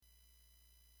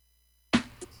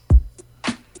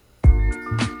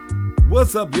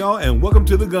What's up, y'all, and welcome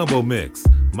to the Gumbo Mix.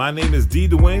 My name is D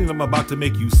Duane, and I'm about to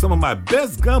make you some of my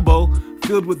best gumbo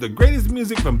filled with the greatest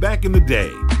music from back in the day.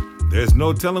 There's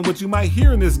no telling what you might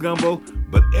hear in this gumbo,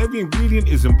 but every ingredient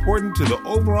is important to the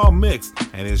overall mix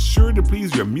and is sure to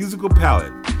please your musical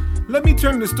palate. Let me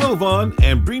turn the stove on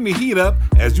and bring the heat up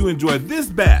as you enjoy this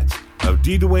batch of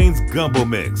D Duane's Gumbo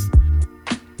Mix.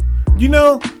 You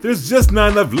know, there's just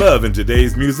not enough love in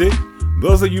today's music.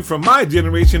 Those of you from my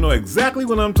generation know exactly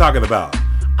what I'm talking about.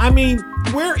 I mean,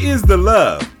 where is the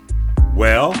love?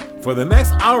 Well, for the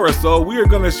next hour or so, we are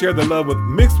going to share the love with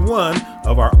Mix 1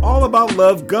 of our All About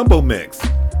Love Gumbo Mix.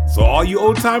 So all you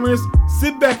old timers,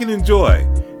 sit back and enjoy.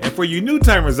 And for you new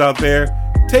timers out there,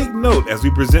 take note as we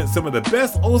present some of the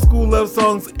best old school love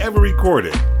songs ever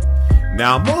recorded.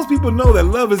 Now, most people know that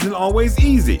love isn't always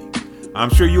easy.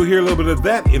 I'm sure you'll hear a little bit of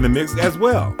that in the mix as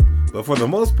well. But for the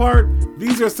most part,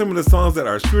 these are some of the songs that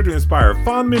are sure to inspire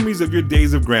fond memories of your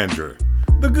days of grandeur.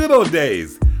 The good old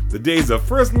days, the days of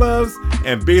first loves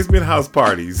and basement house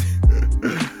parties.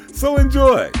 So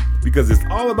enjoy, because it's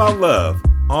all about love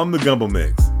on the Gumbo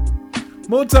Mix.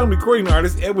 Motown recording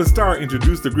artist Edwin Starr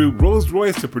introduced the group Rolls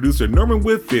Royce to producer Norman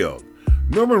Whitfield.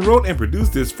 Norman wrote and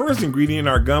produced his first ingredient in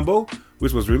our gumbo,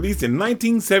 which was released in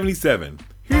 1977.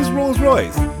 Here's Rolls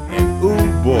Royce and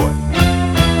Ooh Boy.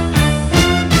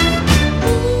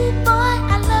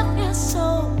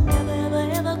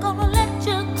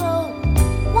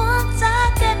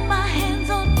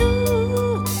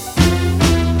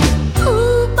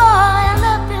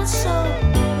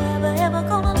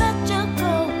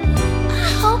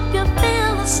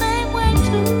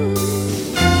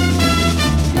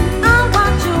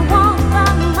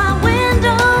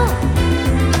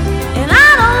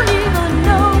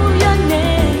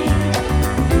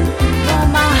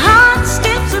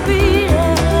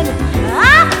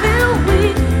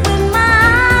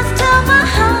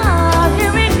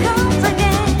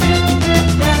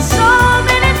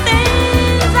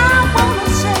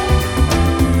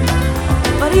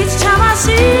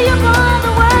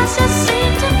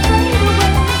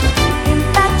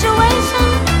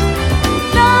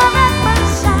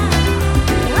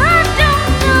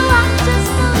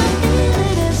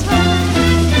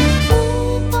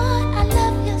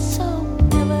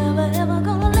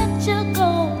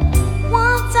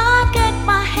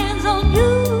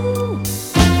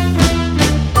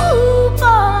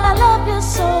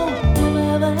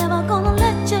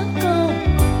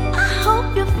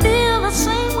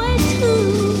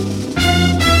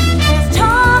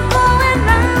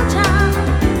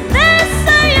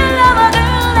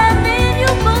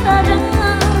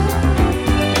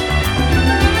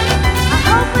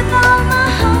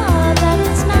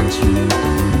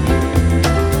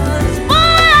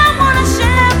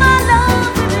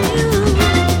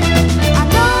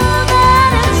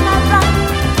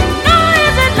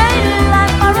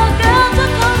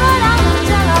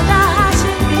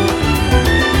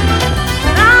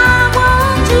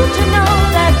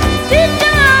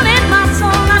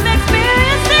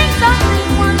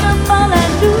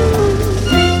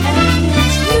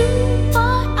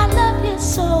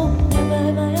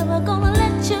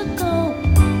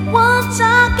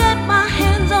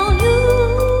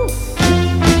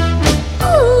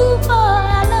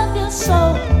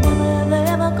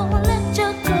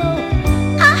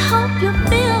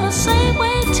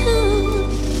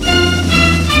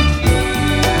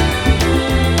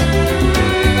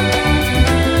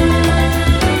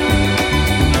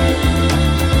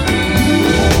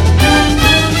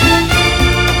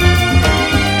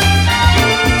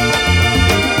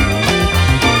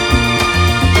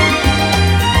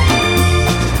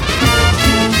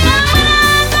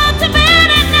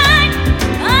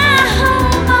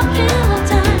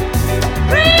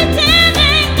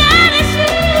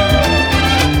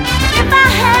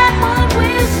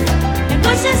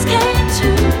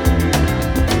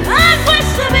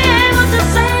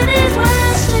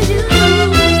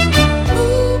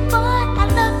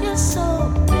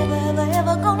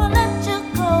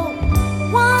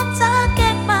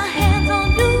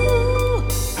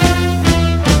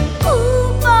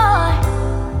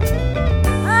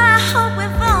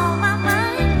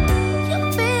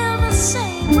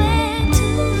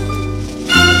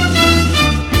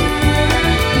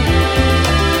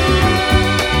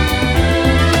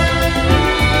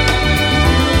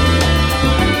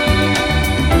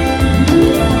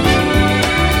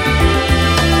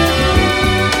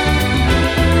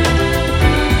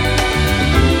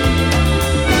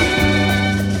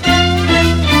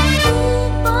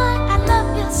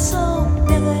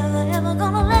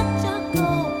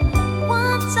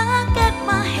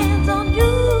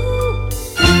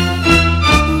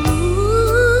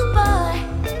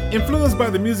 by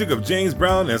the music of James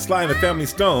Brown and Sly and the Family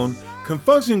Stone,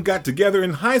 Confunction got together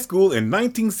in high school in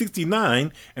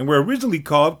 1969 and were originally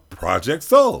called Project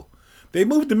Soul. They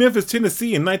moved to Memphis,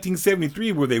 Tennessee in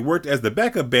 1973, where they worked as the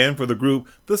backup band for the group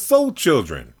The Soul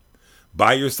Children.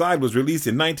 By Your Side was released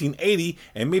in 1980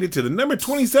 and made it to the number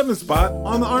 27 spot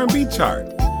on the R&B chart.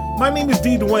 My name is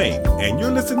D Duane, and you're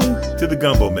listening to the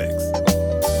Gumbo Mix.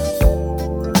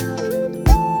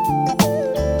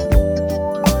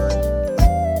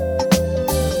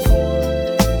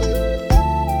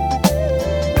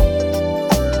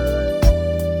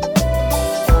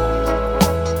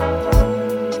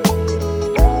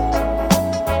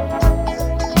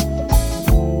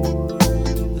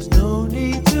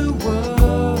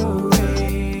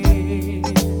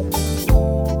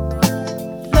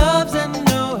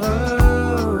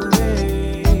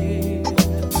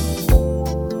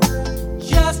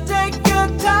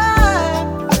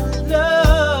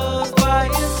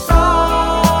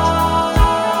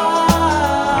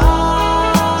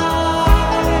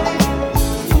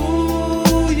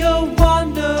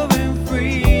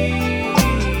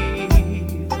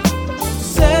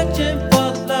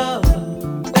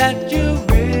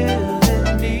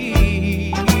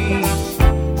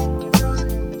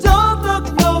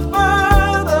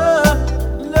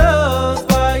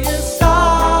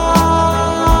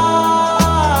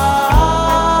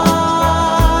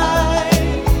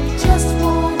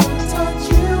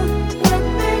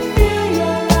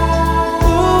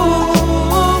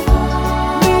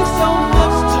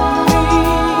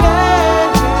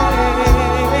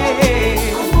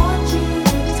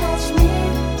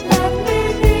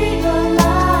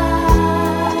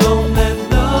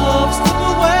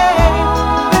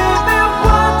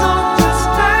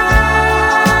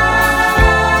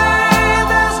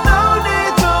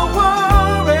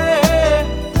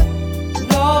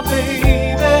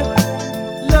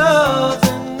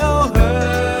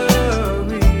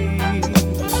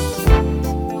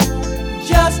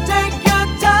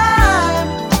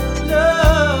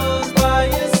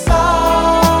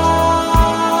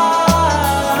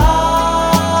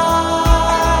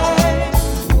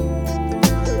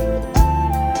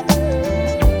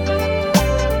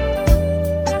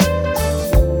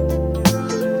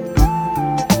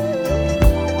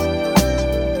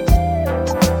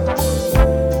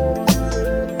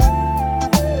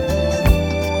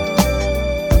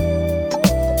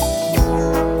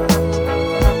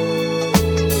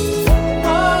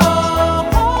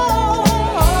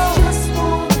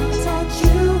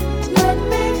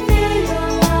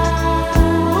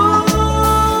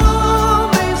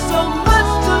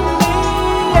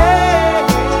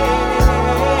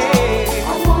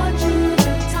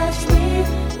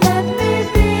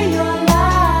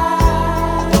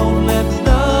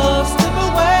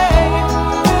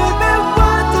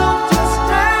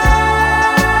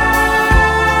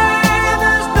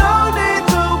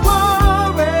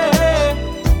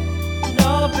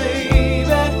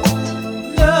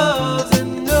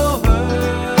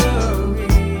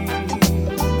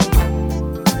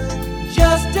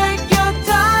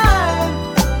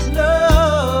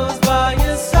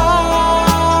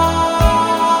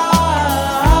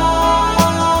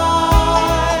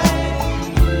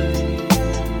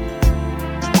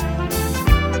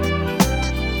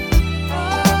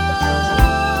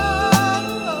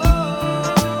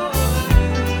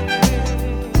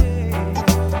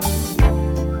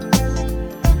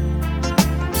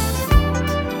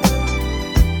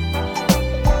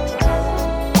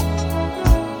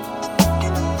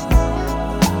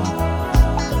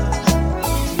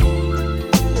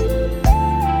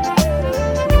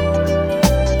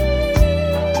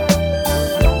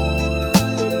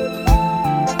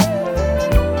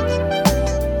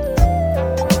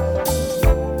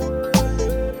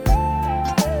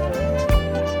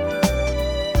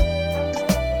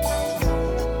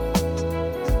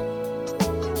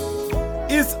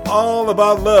 It's all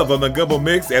about love on the Gumbo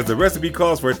Mix, as the recipe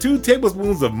calls for 2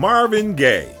 tablespoons of Marvin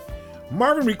Gaye.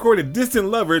 Marvin recorded Distant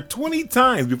Lover 20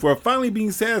 times before finally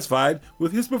being satisfied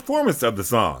with his performance of the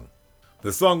song.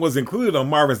 The song was included on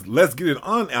Marvin's Let's Get It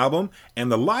On album, and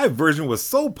the live version was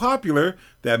so popular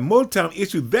that Motown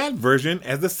issued that version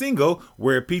as a single,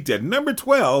 where it peaked at number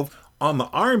 12 on the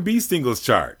R&B singles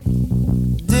chart.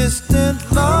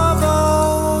 Distant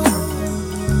lover,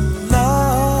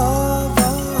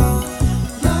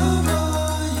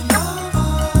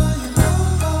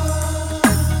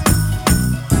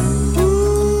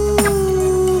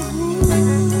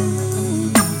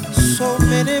 so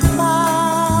many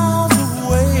miles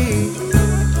away.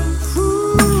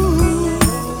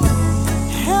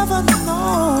 Heaven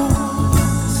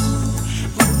knows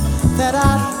that I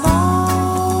long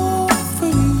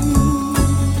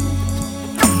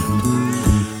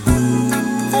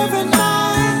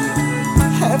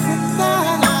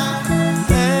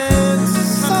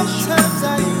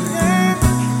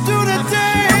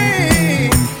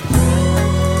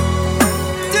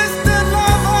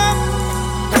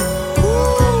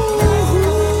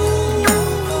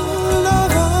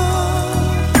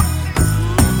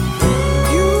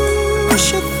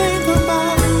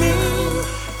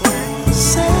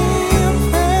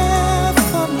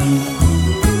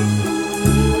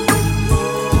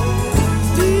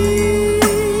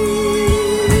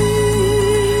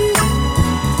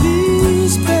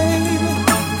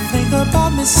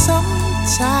me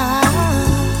sometime.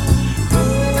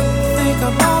 Think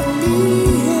about me.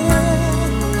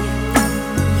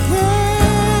 Yeah,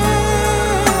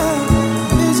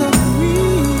 is a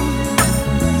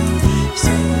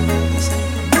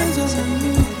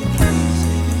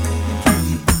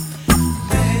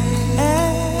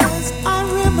as I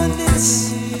reminisce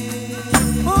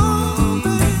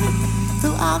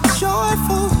through our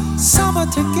joyful summer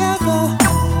together.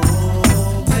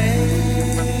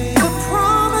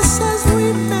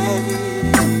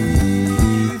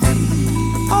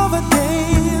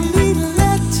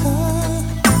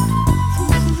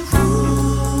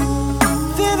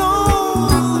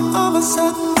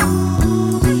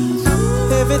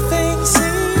 Everything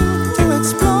seemed to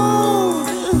explode.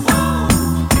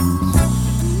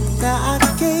 Now I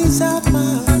gaze out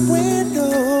my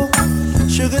window,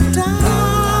 sugar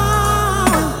down,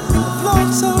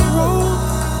 floats of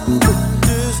road,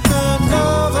 distant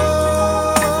lover.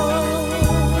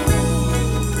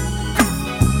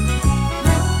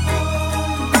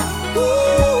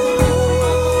 Ooh,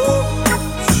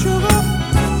 sugar,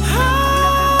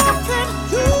 how can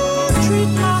you treat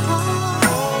my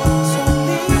heart so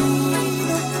mean?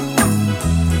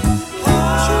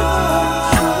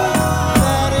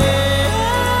 That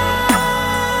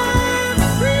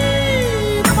every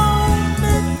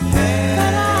moment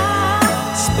that I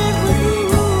spend with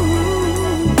you,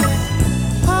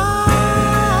 I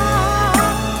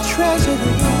treasure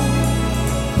it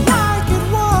like it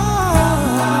was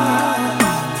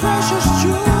precious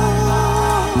jewel.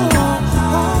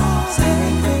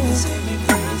 Save me,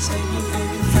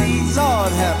 please,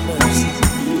 Lord have mercy.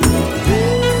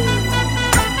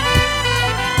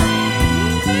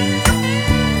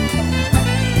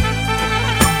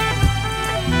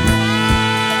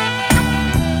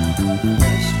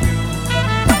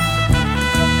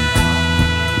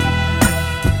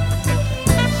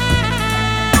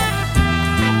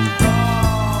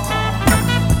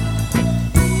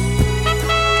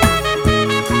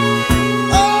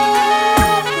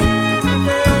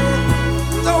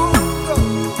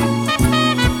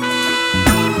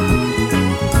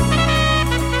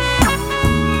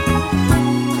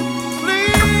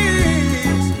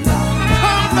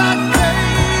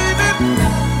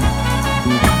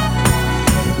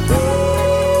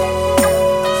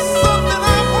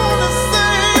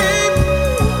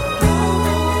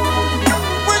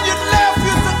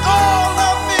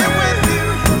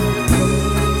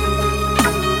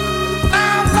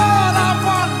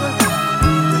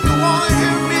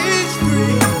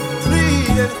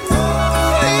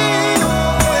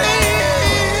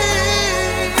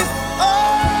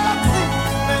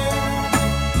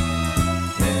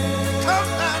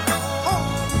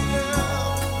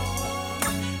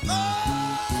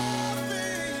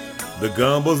 The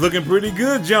Gumbo's looking pretty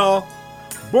good, y'all.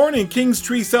 Born in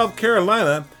Kingstree, South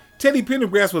Carolina, Teddy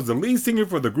Pendergrass was the lead singer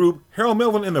for the group Harold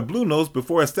Melvin and the Blue Notes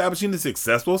before establishing a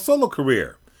successful solo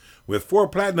career. With 4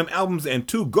 platinum albums and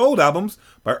 2 gold albums,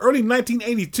 by early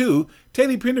 1982,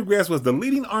 Teddy Pendergrass was the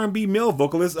leading R&B male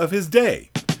vocalist of his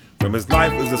day. From his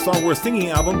Life is a Song Worth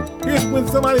Singing album, here's When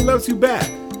Somebody Loves You Back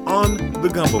on the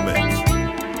Gumbo Mix.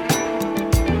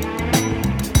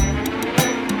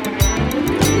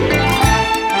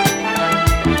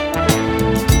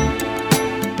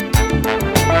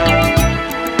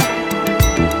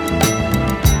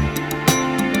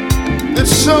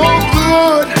 It's so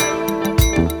good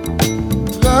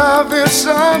loving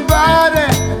somebody,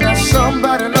 and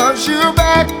somebody loves you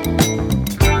back.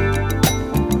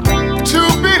 To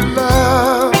be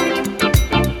loved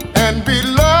and be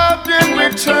loved in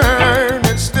return,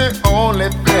 it's the only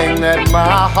thing that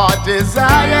my heart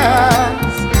desires.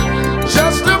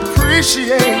 Just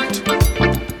appreciate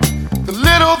the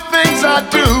little things I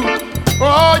do.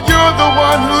 Oh, you're the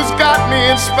one who's got me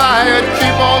inspired.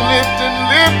 Keep on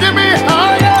lifting me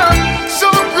higher. So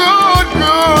good,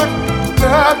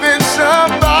 loving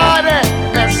somebody,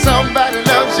 and somebody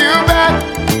loves you back.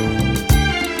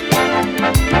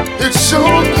 It's so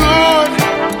good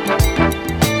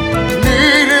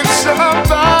needing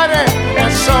somebody,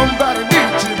 and somebody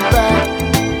needs you back.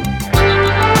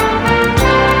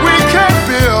 We can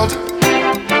build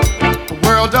a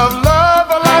world of love,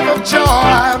 a life of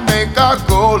joy, make our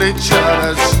goal each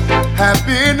other's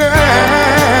happiness.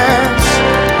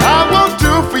 I will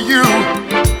do for you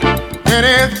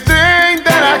anything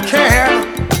that I can.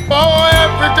 Oh,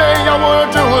 every day I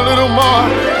want to do a little more,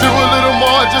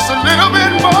 just a little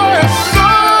bit more. It's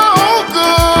so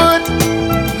good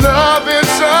loving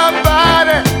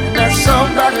somebody, that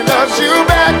somebody loves you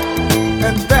back,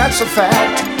 and that's a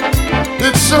fact.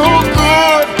 It's so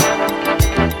good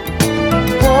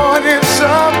wanting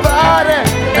somebody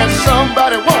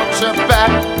somebody wants you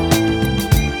back.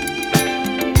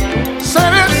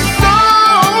 Said it's so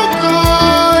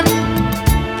good.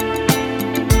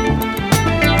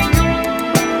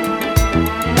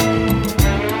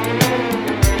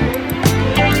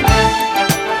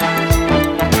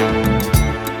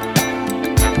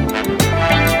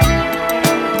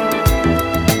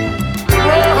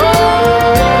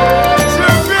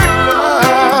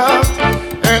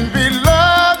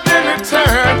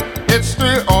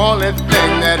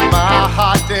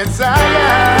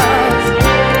 Desires.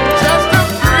 Just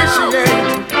appreciate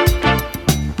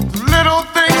the little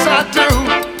things I do.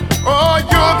 Oh,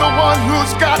 you're the one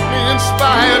who's got me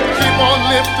inspired. Keep on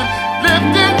lifting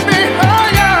me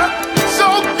higher.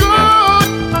 So good,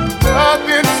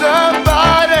 loving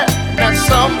somebody, that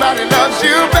somebody loves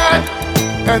you back,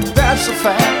 and that's a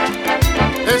fact.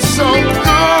 It's so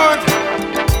good,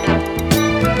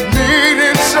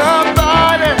 needing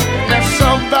somebody, that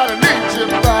somebody needs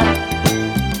you back.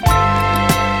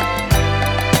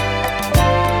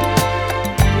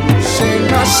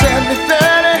 Now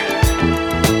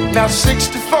 70-30, now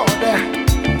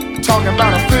 60-40, talking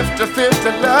about a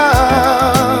 50-50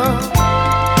 love.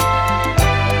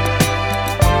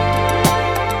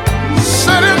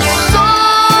 Said it's so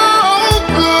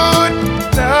good,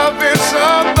 loving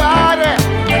somebody,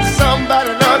 and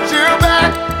somebody loves you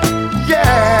back,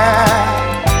 yeah.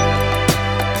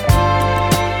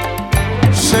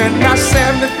 Said now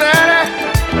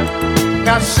 70-30,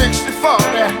 now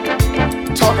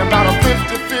 60-40, talking about a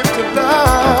 50-50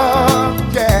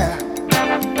 love, yeah.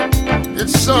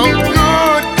 It's so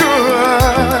good,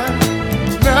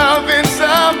 good, loving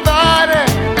somebody,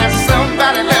 and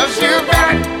somebody loves you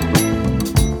back.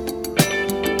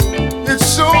 It's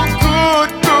so good,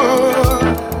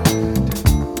 good.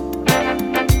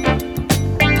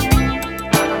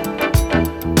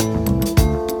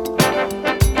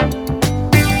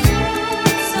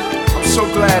 I'm so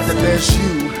glad that there's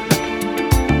you.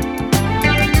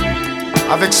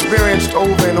 I've experienced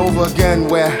over and over again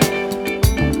where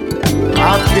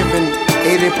I've given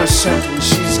 80% and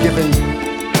she's given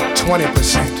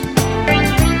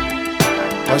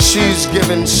 20%. Or she's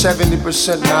given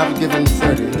 70% and I've given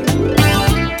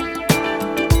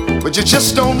 30%. But you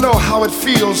just don't know how it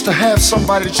feels to have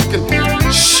somebody that you can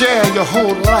share your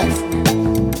whole life with.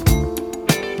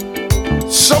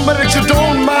 Somebody that you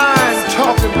don't mind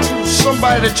talking to,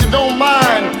 somebody that you don't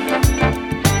mind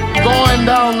going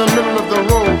down the middle of the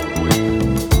road with.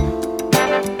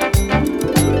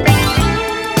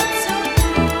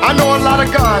 I know a lot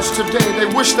of guys today, they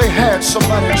wish they had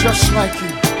somebody just like you.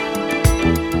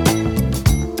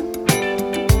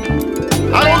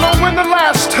 I don't know when the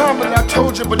last time that I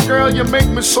told you, but girl, you make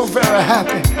me so very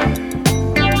happy.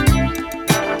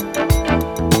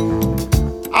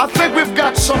 I think we've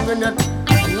got something that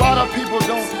a lot of people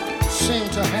don't seem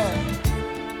to have.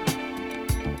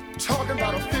 Talking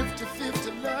about a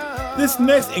 50-50 love. This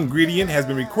next ingredient has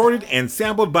been recorded and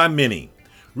sampled by many.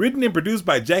 Written and produced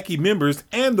by Jackie Members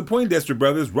and the Poindexter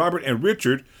brothers Robert and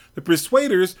Richard, the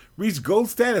Persuaders reached gold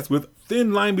status with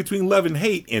Thin Line Between Love and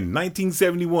Hate in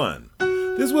 1971.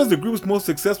 This was the group's most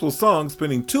successful song,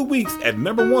 spending 2 weeks at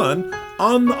number 1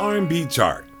 on the R&B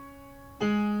chart.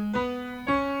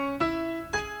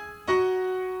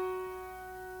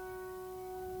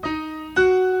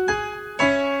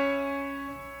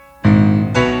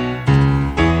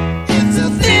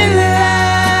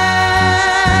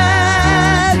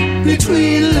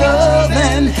 Between love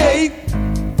and hate,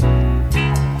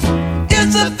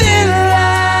 it's a thin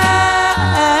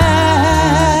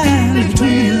line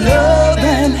between love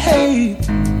and hate.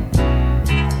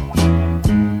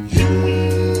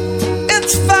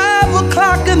 It's 5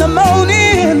 o'clock in the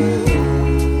morning,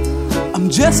 I'm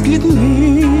just getting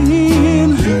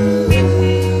in.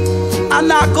 I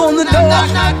knock on the door,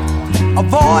 a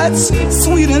voice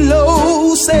sweet and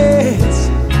low says,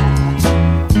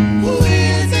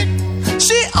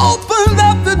 she opened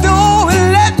up the door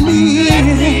and let me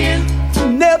in.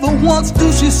 Never once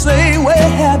do she say, where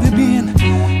have you been?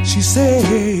 She said,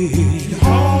 you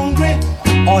hungry?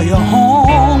 Are you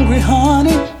hungry,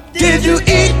 honey? Did you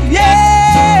eat?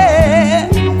 Yeah.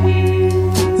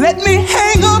 Let me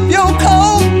hang up your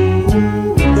coat.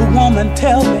 The woman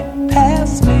tell me,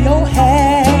 pass me your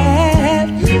hat.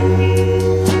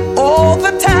 All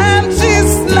the time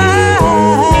she's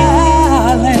smiling,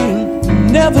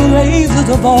 never raises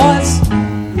a voice.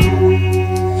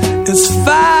 It's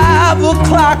 5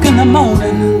 o'clock in the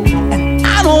morning, and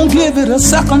I don't give it a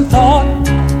second thought.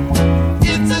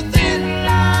 It's a thin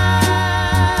line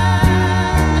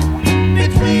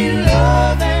between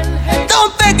love and hate.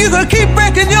 Don't think you can keep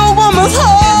breaking your woman's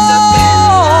heart.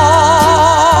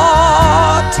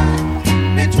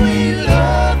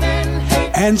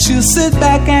 she'll sit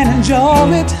back and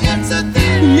enjoy it. It's a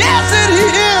thin Yes, it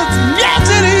is. Yes,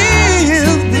 it is.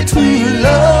 Between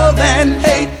love and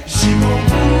hate, she gon'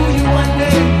 fool you one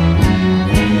day.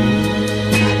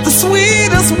 the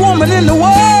sweetest woman in the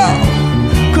world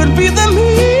could be the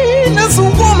meanest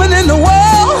woman in the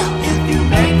world. If you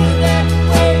make it that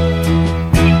way,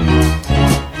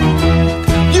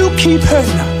 You keep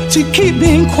hurting her, she keep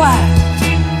being quiet.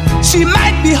 She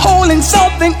might be holding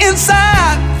something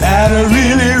inside that'll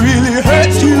really, really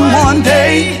hurt you one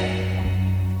day.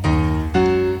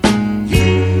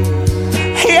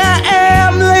 Here I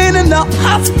am laying in the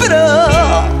hospital,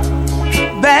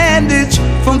 bandaged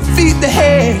from feet to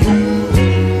head,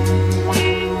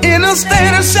 in a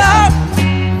state of shock,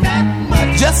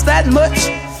 just that much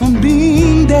from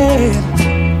being dead.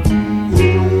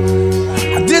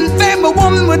 I didn't think a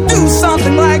woman would do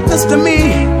something like this to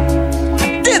me.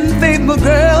 I didn't think the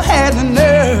girl had the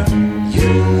nerve.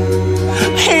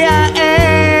 Here I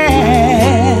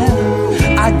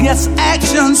am. I guess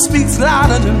action speaks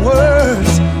louder than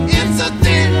words. it's a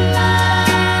thin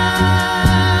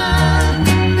line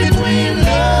between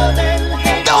love and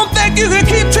hate. Don't think you can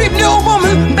keep treating your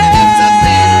woman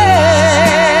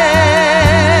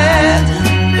bad.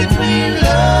 Between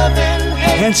love and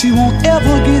hate, And she won't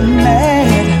ever get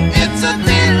mad. it's a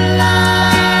thin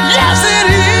line. Yes, it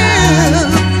is.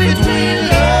 Between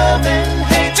love and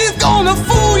hate, She's gonna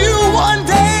fool you one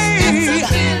day.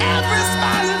 Every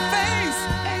smiling face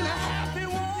ain't a happy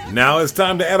one. Now it's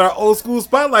time to add our old school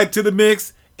spotlight to the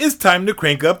mix. It's time to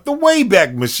crank up the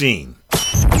Wayback Machine.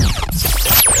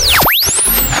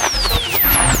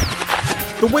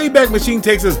 The Wayback Machine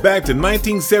takes us back to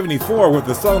 1974 with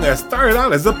a song that started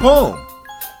out as a poem.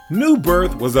 New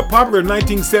Birth was a popular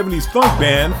 1970s funk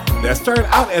band that started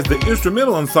out as the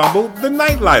instrumental ensemble The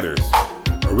Nightlighters.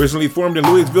 Originally formed in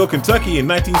Louisville, Kentucky in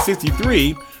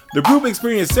 1963, the group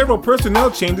experienced several personnel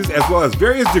changes as well as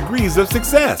various degrees of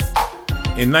success.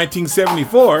 In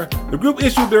 1974, the group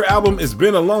issued their album It's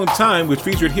Been a Long Time, which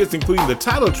featured hits including the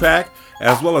title track,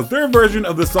 as well as their version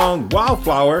of the song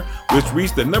Wildflower, which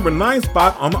reached the number 9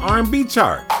 spot on the R&B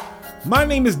chart. My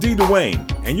name is D Duane,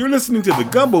 and you're listening to the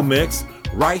Gumbo Mix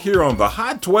right here on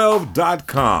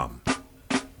thehot12.com.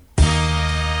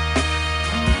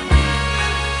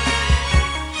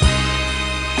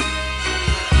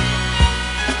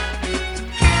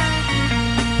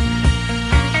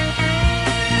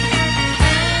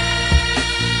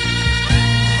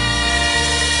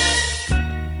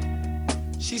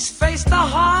 She's faced the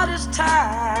hardest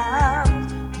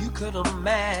time you could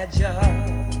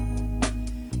imagine.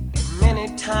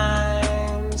 Many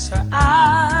times her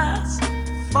eyes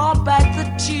fought back the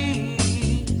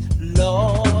tears,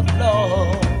 Lord,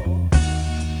 Lord.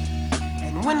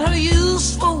 And when her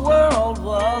useful world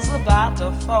was about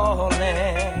to fall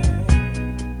in,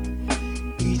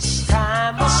 each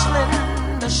time her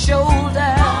slender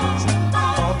shoulders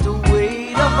felt the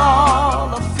weight of all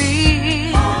her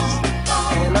fears,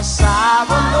 and a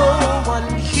sorrow no one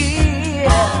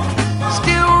hears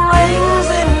still rings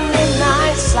in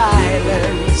midnight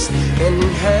silence in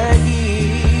her ear.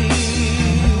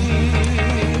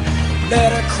 Let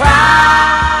her cry,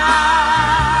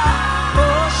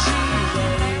 for she's a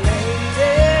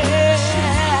lady.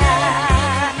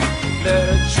 Let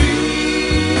her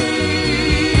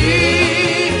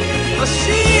dream, for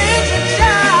she is a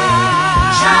child.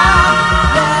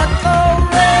 Let the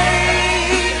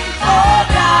rain fall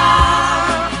down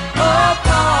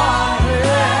upon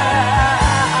her.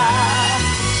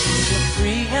 She's a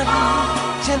free and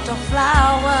gentle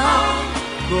flower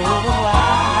growing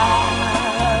wild.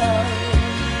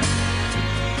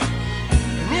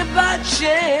 And if by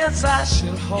chance I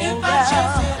should hold her,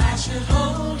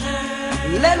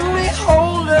 let me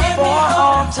hold her for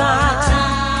all time.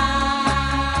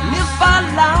 And if I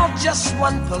allow just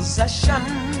one possession,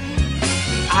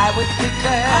 I would pick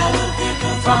her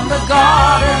from the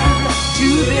garden to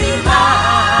be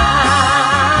mine.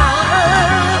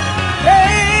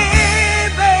 Hey,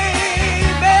 baby.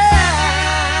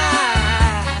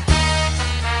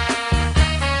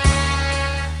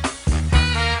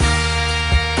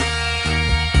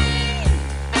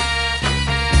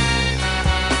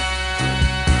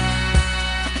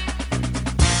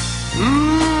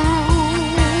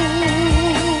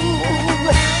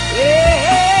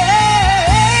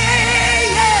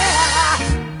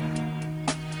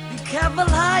 Careful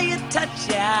how you touch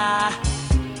her,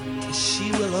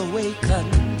 she will awaken.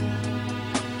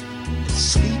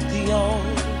 Sleep the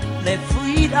only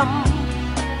freedom,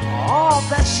 all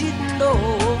that she'd know.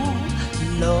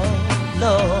 Love,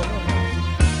 love.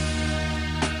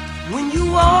 When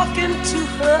you walk into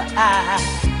her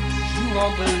eyes, you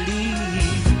won't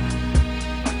believe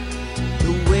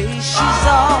she's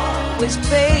always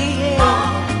paying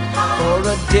for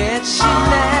a debt she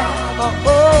never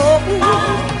owed,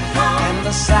 and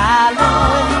the silent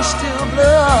wind still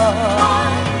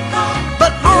blows,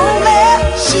 but only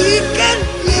she can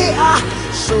hear,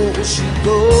 so she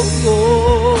goes.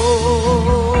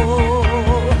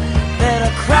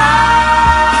 Better cry,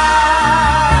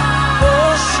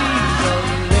 for she's a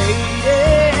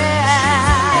lady.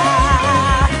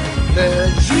 Better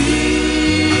dream,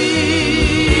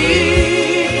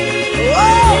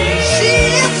 oh, she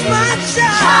is my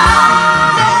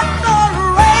child. Let the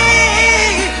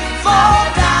rain fall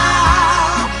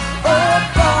down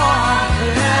upon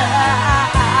her.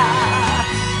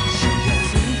 She's a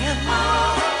freeing,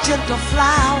 gentle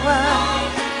flower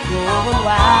growing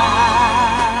wild.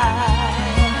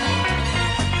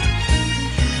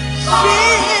 She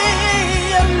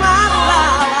is my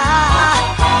flower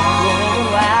growing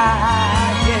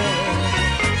wild, yeah.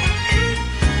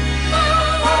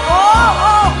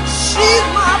 Oh, she's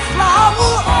my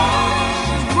flower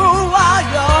growing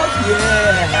wild, yeah.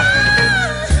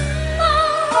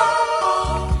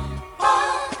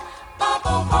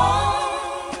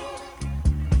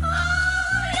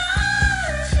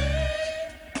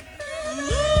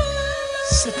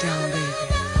 Sit down, baby,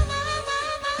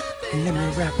 and let me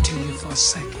rap to you for a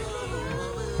second.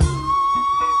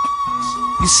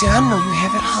 You see, I know you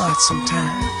have it hard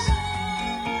sometimes,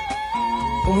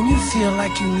 but when you feel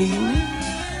like you need me,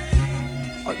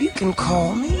 or you can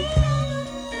call me.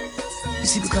 You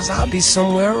see, because I'll be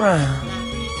somewhere around.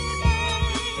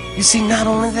 You see, not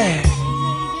only that,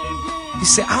 you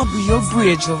see, I'll be your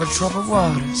bridge over troubled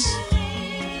waters.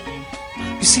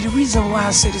 You see, the reason why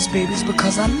I say this, baby, is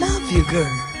because I love you,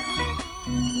 girl.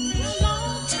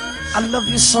 I love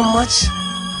you so much,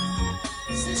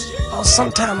 oh,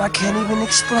 sometimes I can't even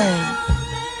explain.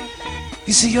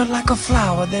 You see, you're like a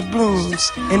flower that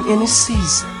blooms in any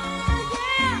season,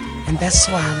 and that's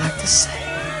why I like to say,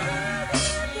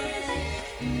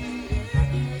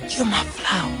 you're my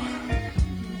flower,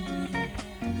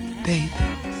 baby.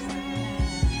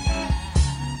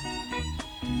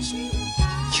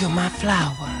 You're my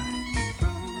flower.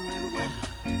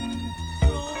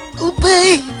 Oh,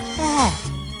 baby,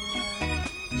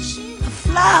 a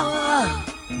flower.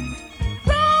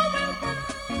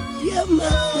 You're my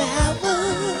flower.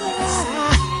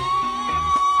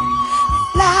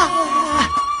 Flower.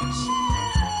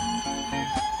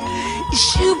 It's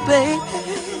you, baby.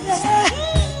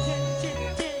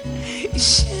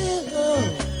 It's you.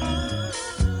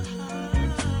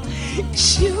 It's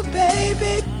you,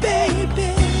 baby, baby.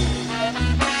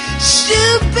 It's you,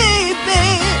 baby.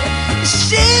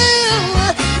 It's you,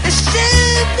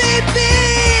 baby.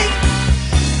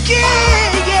 Yeah,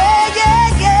 yeah, yeah,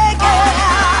 yeah, yeah.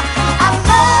 I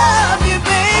love you,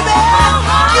 baby.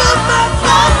 You're my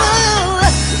flower.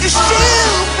 It's you,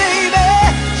 baby.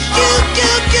 You.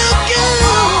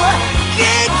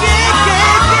 Yeah, yeah,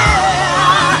 yeah, yeah.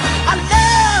 I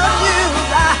love you.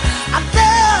 I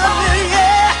love you,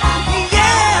 yeah.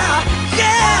 Yeah,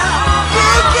 yeah,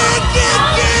 yeah, yeah,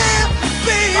 yeah,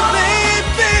 baby,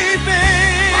 baby.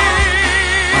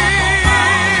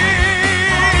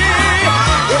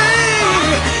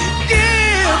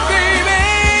 Yeah, baby.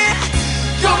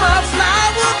 You're my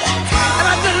flower, and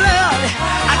I just love it.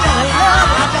 I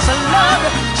just love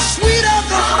it. Sweet as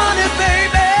the honey,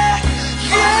 baby.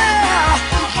 Yeah,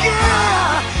 yeah.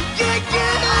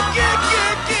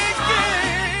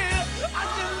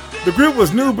 The group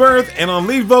was New Birth, and on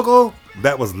lead vocal,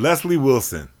 that was Leslie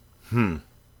Wilson.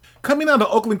 Coming out of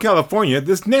Oakland, California,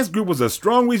 this next group was a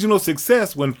strong regional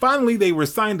success when finally they were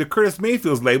signed to Curtis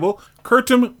Mayfield's label,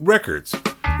 Curtom Records.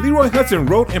 Leroy Hudson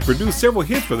wrote and produced several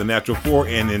hits for the Natural Four,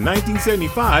 and in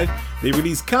 1975, they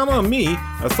released Count on Me,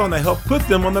 a song that helped put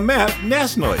them on the map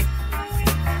nationally.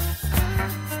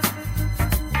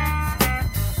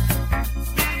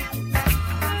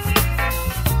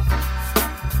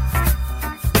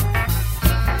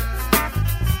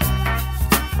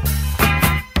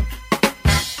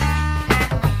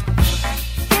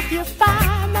 If you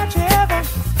find that you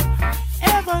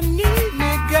ever need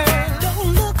me, girl,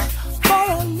 don't look for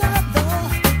another.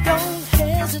 Don't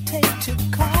hesitate to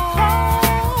call.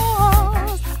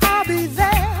 I'll be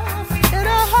there in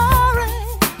a hurry.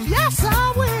 Yeah.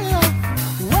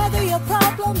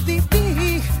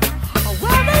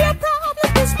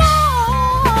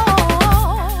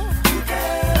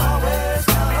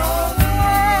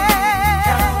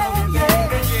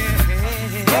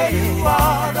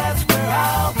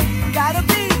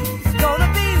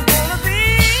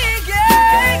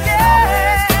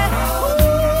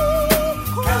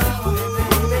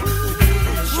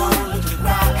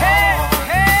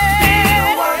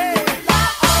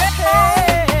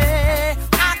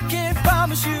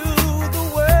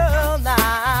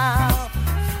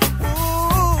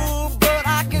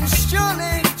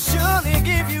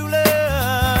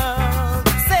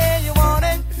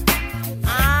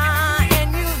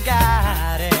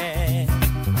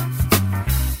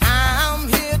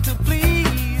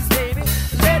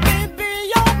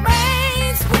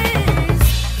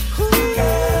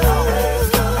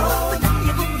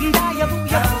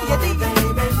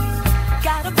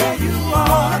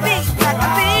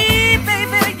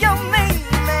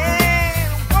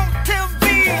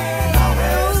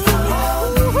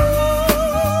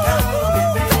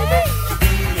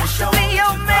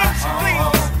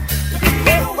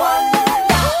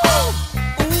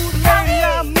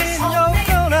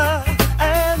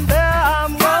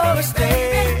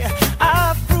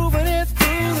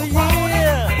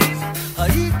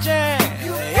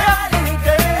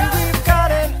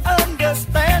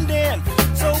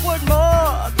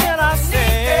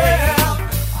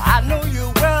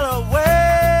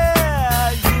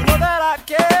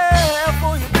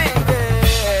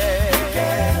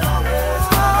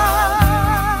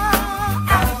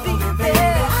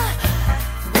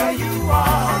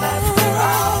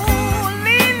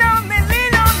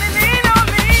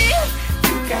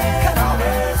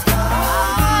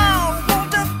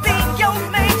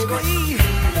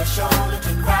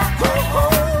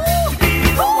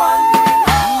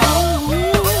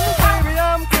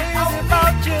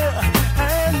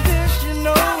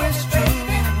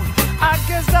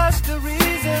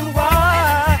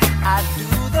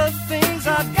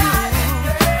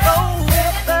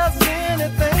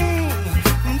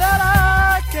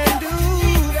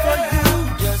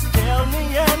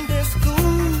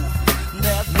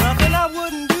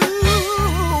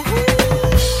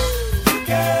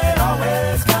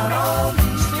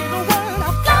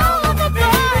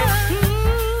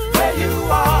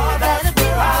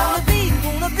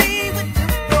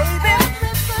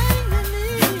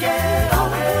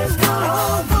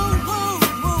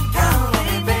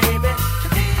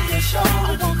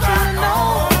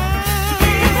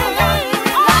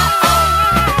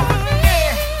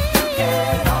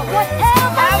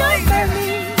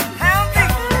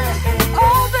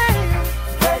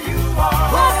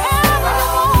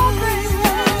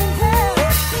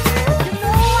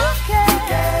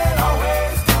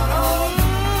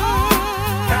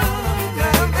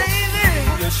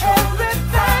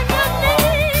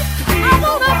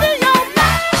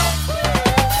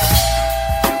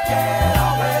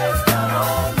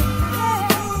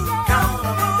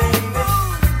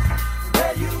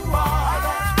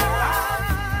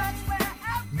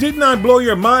 Didn't I Blow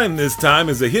Your Mind This Time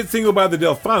is a hit single by the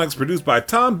Delphonics produced by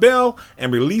Tom Bell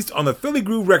and released on the Philly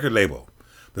Groove record label.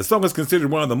 The song is considered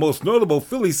one of the most notable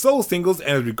Philly soul singles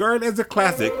and is regarded as a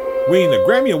classic, winning the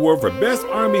Grammy Award for Best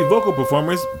R&B Vocal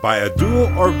Performance by a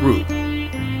Duo or Group.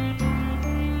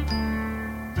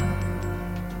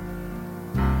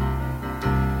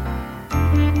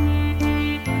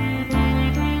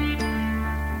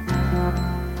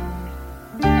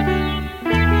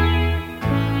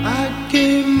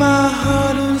 My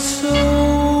heart and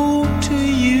soul to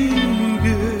you,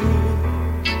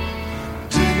 girl.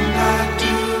 Didn't I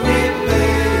do it,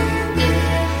 baby?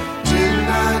 Didn't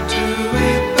I do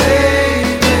it,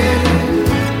 baby?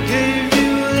 Gave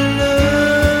you a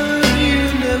love you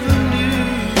never knew,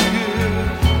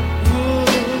 girl. Oh,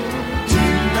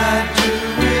 didn't I do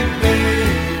it,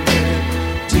 baby?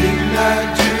 Didn't I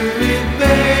do it,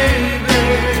 baby?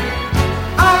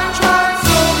 I tried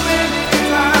so many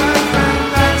times.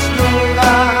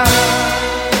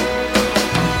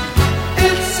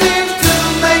 It seems to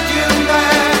make you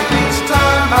mad each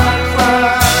time I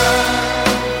cry.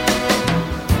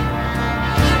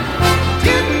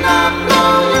 Didn't I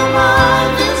blow your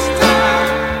mind this time?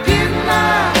 Didn't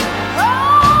I?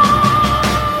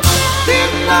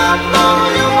 Didn't I blow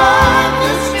your mind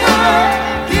this time?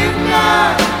 Didn't I?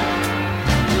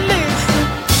 Listen,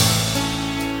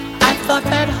 I thought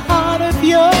that heart of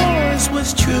yours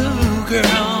was true,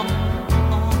 girl.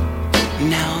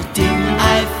 Now didn't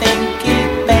I think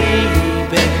it,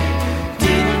 baby?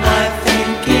 Didn't I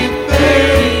think it,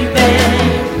 baby?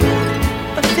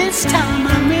 But this time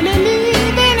I'm really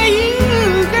leaving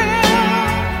you, girl.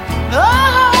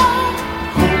 Oh,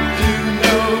 hope you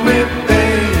know it,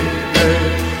 baby.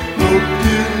 Hope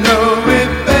you know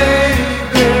it,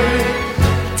 baby.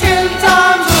 10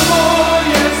 times or more,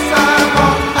 yes, I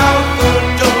walk out the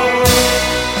door.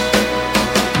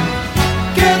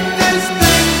 Get this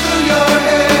thing through your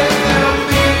head, there'll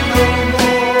be no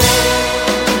more.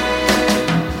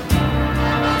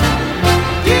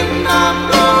 Didn't I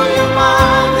blow your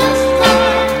mind this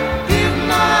time?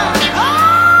 Didn't I?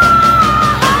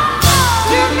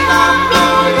 Didn't I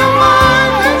blow your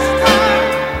mind this time?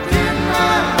 Didn't I?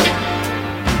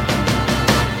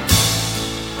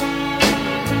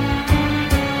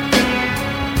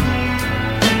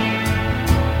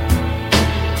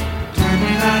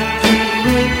 Didn't I do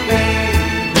it,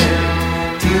 baby?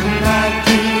 Didn't I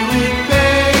do it,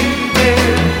 baby?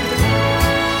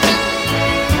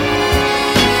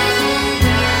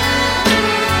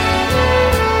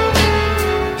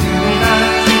 Didn't I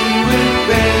do it,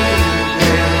 baby?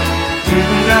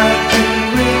 Didn't I do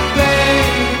it,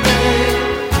 baby?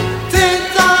 10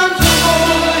 times or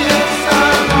more, yes, I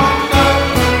walked out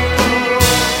the door.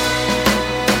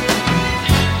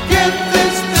 Get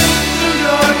this thing through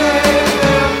your head,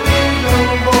 there'll be no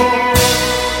more.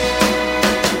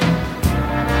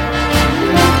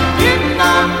 Didn't I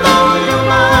blow your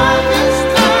mind this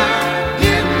time?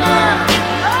 Didn't I?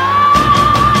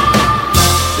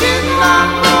 Didn't I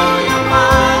blow your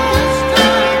mind this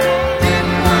time?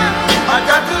 Didn't I? I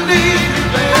got to leave you,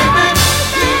 baby.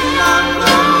 Didn't I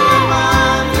blow your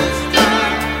mind this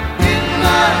time? Didn't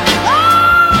I?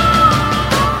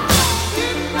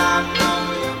 Didn't I blow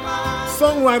your mind?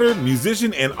 Songwriter,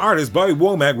 musician, and artist Bobby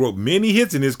Womack wrote many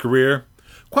hits in his career.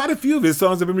 Quite a few of his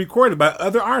songs have been recorded by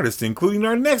other artists, including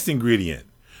our next ingredient.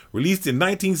 Released in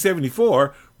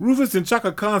 1974, Rufus and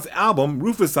Chaka Khan's album,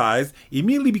 Rufus Eyes,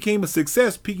 immediately became a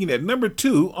success, peaking at number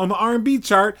 2 on the R&B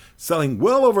chart, selling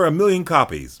well over 1 million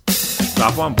copies.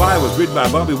 Stop On By was written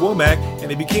by Bobby Womack, and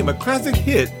it became a classic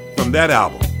hit from that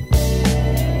album.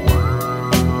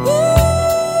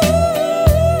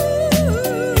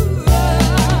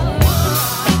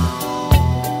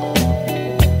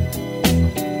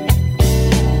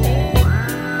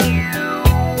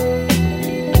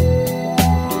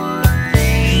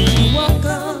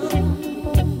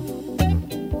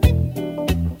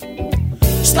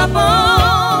 Stop on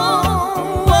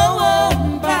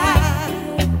by.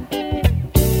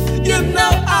 You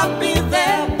know I'll be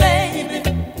there, baby,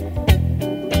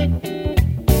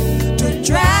 to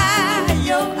dry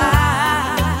your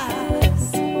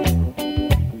eyes.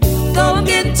 Don't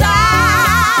get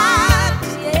tired,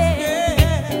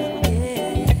 yeah,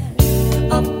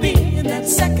 of being that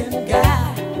second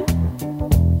guy.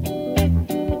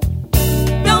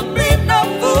 Don't be no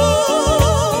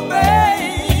fool,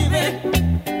 baby.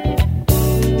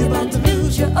 You're about to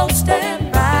lose your old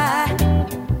standby.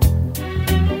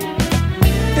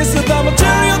 It's the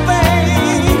material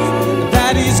thing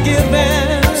that he's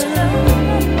given.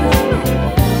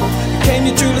 Can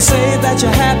you truly say that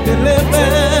you're happy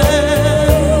living?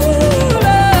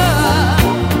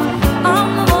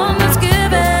 I'm the one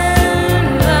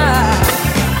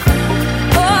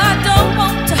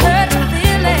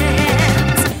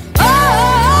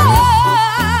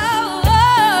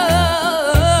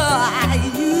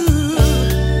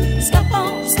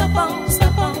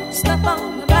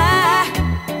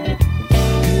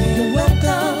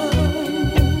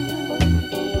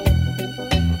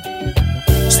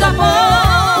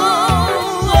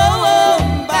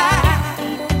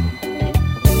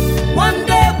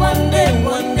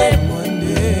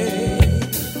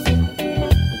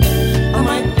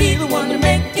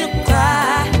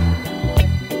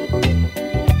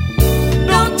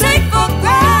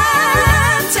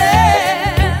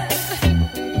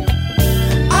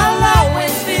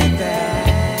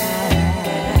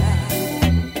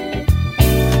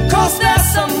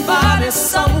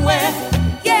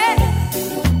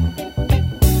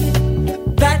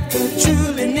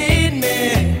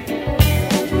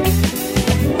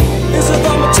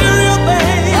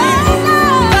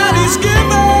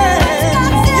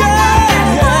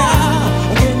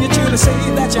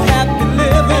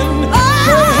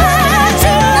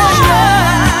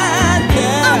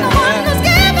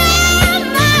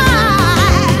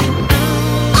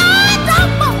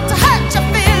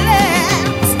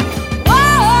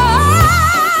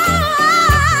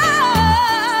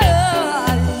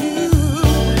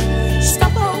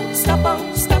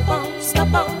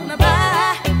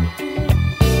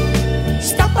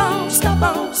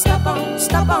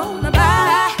on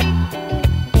by.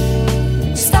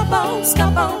 Stop on,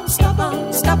 stop on, stop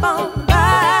on, stop on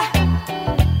by.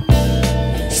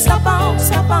 Stop on,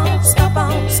 stop on, stop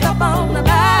on, stop on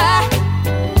by.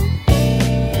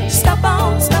 Stop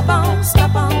on, stop on,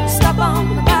 stop on, stop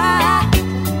on by.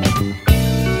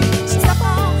 Stop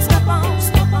on, stop on,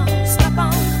 stop on, stop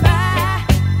on by.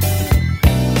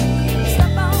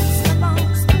 Stop on, stop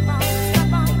on, stop on,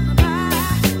 stop on by.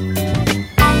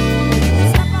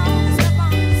 Stop on, stop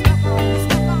on, stop on,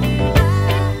 stop on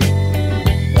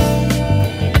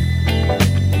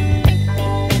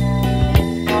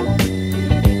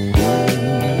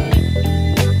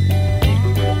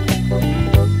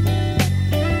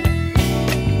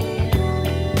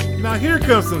Now here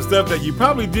comes some stuff that you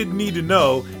probably didn't need to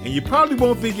know, and you probably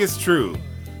won't think it's true.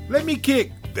 Let me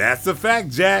kick That's a Fact,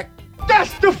 Jack.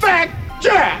 That's the fact,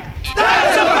 Jack!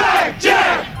 That's a fact,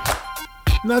 Jack!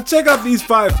 Now check out these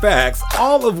 5 facts,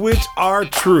 all of which are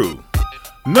true.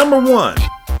 Number 1,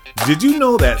 did you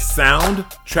know that sound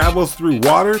travels through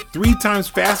water 3 times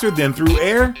faster than through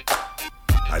air?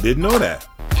 I didn't know that.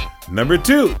 Number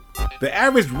 2, the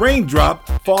average raindrop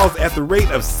falls at the rate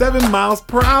of 7 miles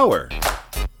per hour.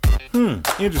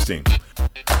 Interesting.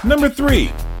 Number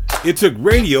 3, it took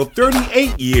radio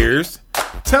 38 years,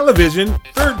 television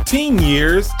 13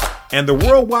 years, and the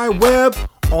World Wide Web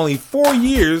only 4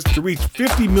 years to reach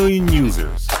 50 million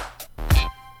users.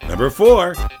 Number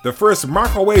 4, the first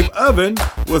microwave oven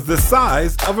was the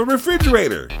size of a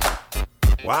refrigerator.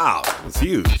 Wow, it was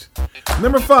huge.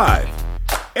 Number 5,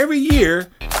 every year,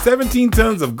 17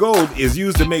 tons of gold is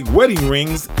used to make wedding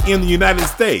rings in the United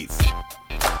States.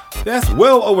 That's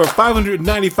well over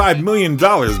 $595 million,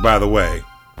 by the way.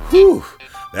 Whew,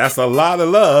 that's a lot of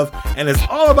love, and it's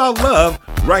all about love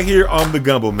right here on the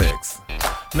Gumbo Mix.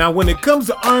 Now, when it comes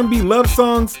to R&B love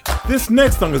songs, this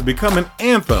next song has become an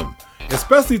anthem,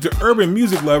 especially to urban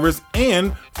music lovers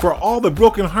and for all the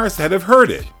broken hearts that have heard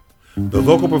it. The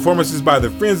vocal performances by the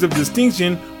Friends of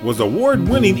Distinction was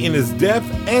award-winning in its depth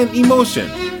and emotion.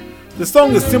 The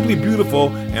song is simply beautiful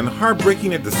and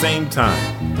heartbreaking at the same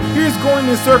time. Here's Going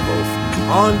in Circles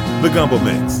on the Gumbo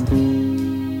Mix.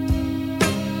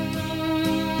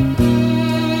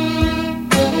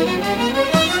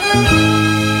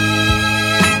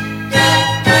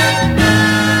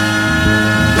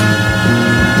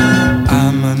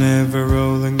 I'm an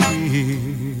ever-rolling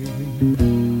wheel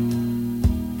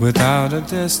without a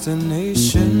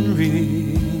destination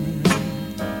real.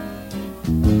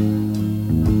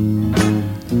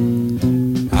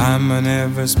 I'm an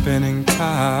ever-spinning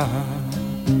top,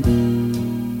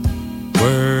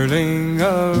 whirling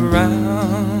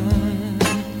around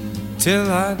till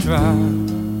I drop.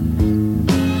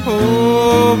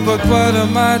 Oh, but what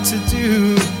am I to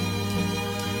do?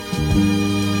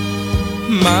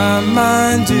 My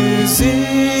mind is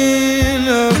in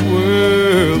a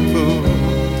whirlpool.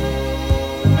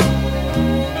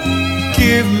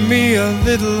 Give me a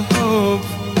little hope.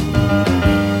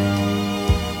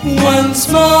 One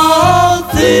small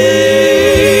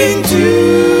thing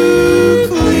to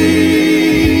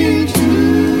cling to.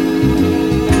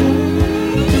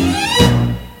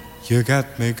 You got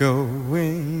me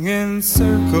going in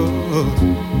circles.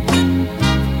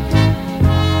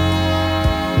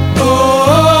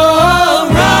 Oh,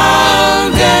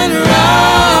 round and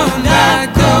round I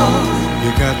go.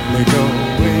 You got me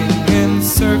going in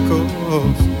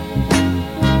circles.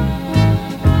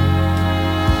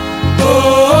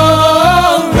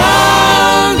 Oh,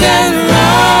 round and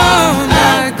round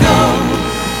I go.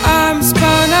 I'm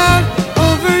spun out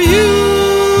over you,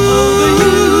 over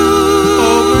you,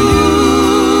 over you,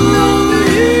 over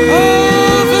you,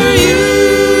 over you, over you.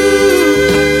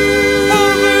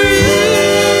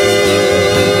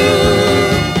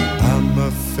 I'm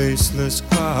a faceless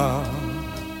cloud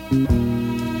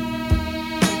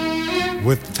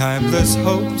with timeless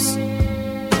hopes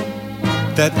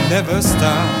that never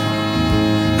stop.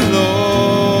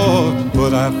 Lord,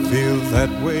 but I feel that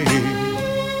way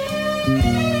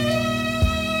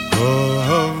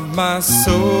of my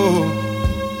soulless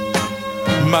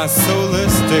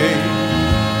day.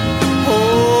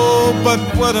 Oh, but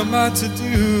what am I to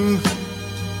do?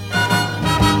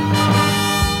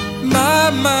 My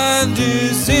mind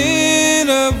is in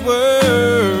a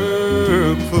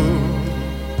whirlpool.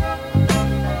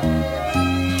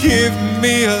 Give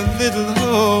me a little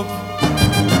hope.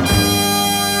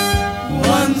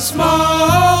 One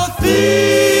small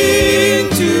thing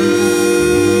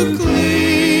to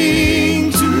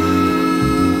cling to.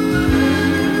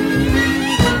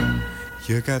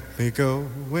 You got me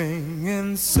going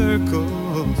in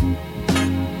circles.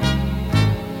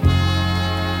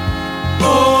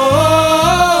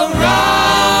 Oh,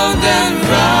 round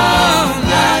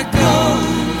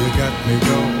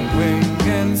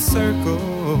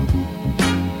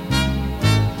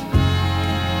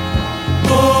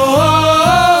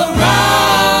Oh,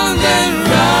 round and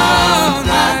round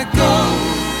I go.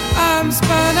 I'm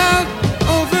spun out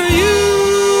over you.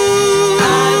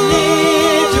 I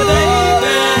need you,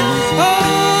 baby.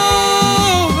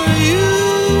 Over you.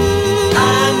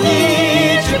 I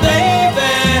need you,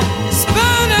 baby.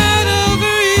 Spun out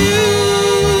over you.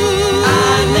 I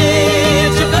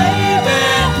need you, baby.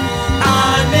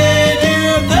 I need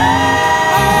you,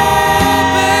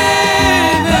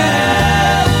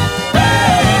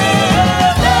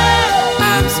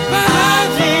 I'm spun out.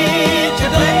 need you,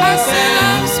 I said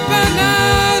I'm spun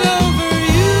out over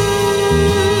you.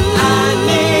 I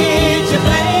need you,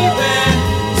 baby.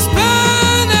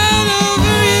 Spun out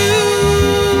over you.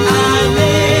 I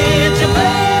need you,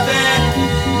 baby.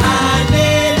 I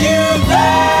need you,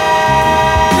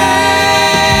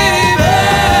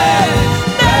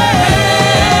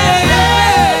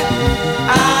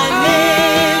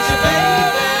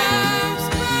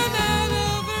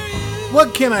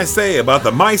 What can I say about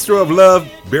the maestro of love,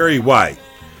 Barry White?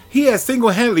 He has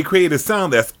single-handedly created a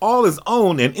sound that's all his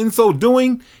own, and in so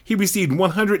doing, he received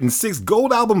 106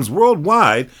 gold albums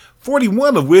worldwide,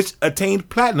 41 of which attained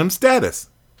platinum status.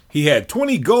 He had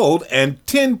 20 gold and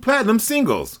 10 platinum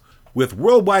singles, with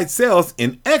worldwide sales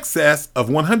in excess of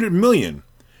 100 million.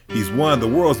 He's one of the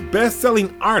world's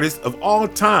best-selling artists of all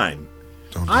time.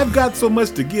 I've Got So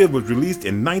Much to Give was released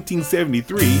in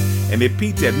 1973, and it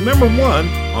peaked at number 1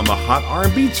 on the Hot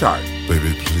R&B chart.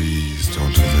 Baby, please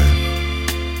don't do that.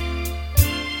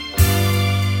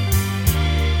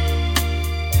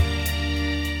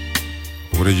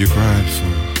 What are you crying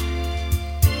for?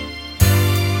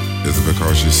 Is it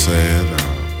because you're sad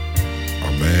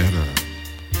or mad or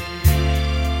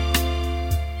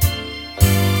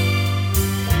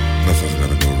nothing's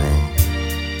gonna go wrong?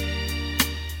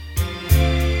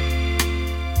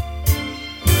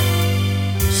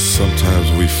 Sometimes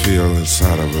we feel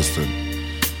inside of us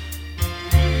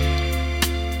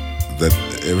that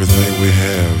everything we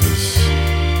have is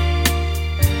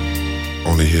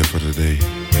only here for today.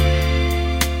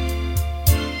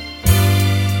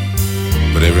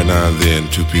 But every now and then,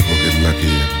 two people get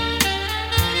lucky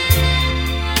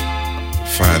and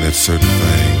find that certain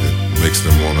thing that makes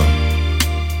them wanna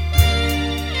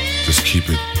just keep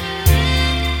it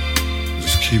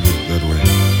that way.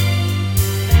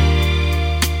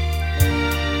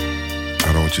 I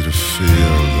don't want you to feel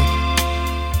that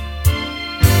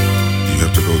you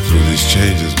have to go through these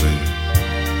changes, baby.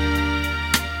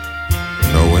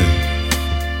 No way.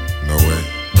 No way.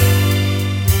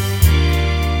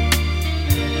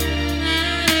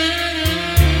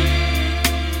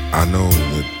 I know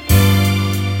that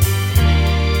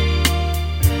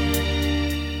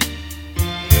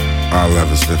our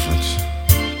love is different.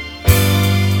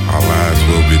 Our lives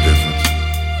will be different.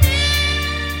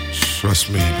 Trust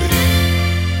me, baby.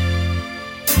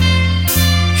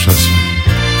 Trust me.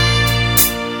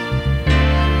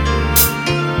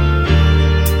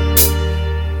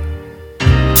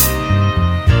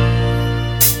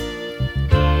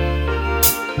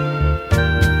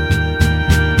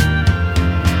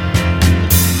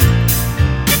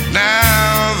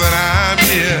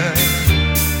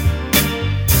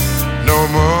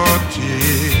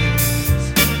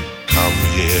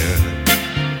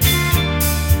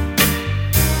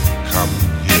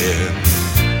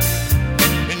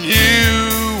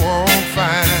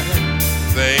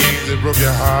 Broke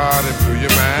your heart and blew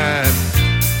your mind.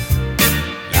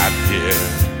 Not here.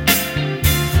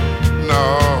 No,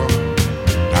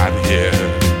 not here.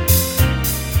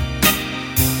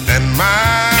 And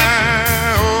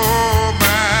oh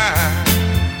my,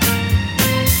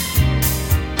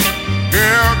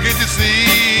 girl, can you see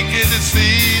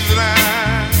that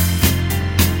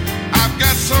I've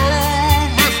got so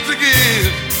much to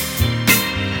give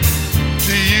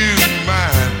to you, my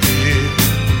dear.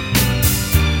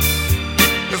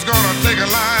 It's gonna take a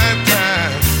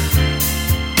lifetime.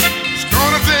 It's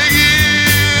gonna take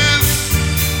years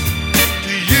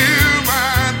to you,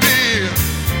 my dear.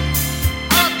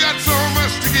 I've got so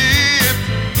much to give.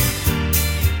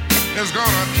 It's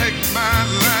gonna take my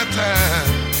lifetime.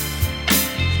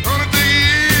 It's gonna take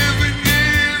years and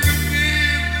years and years and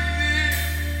years.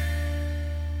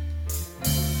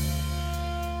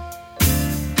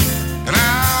 And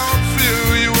I'll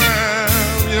fill you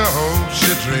up your hopes,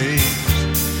 your dreams.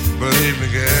 Believe me,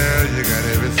 girl, you got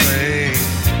everything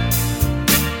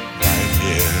right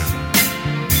here,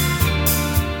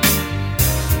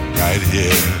 right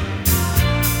here.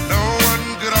 No one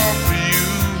could offer you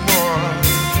more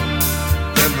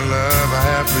than the love I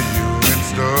have for you in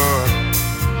store.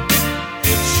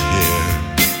 It's here.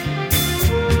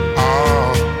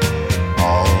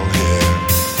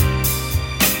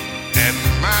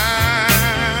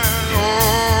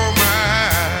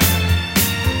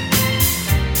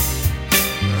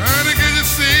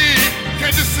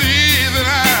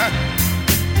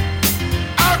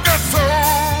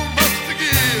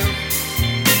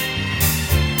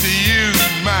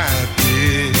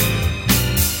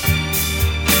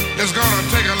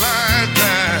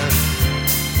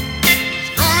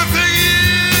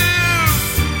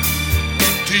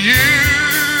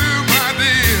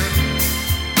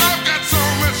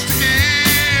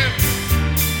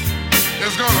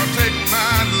 it's gonna take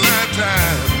my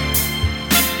lifetime.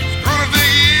 It's gonna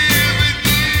take years and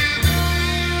years.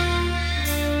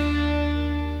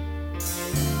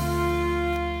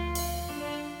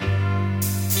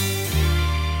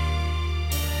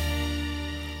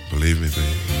 Believe me,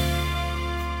 baby.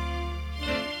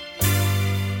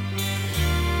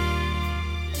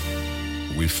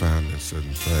 We found that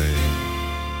certain thing,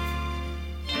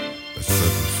 that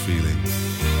certain feeling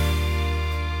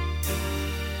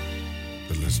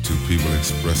that lets two people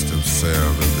express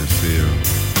themselves as they feel.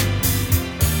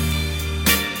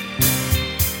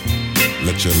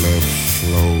 Let your love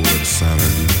flow inside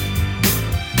of you.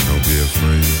 Don't be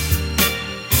afraid.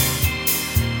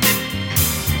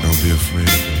 Don't be afraid,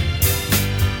 baby.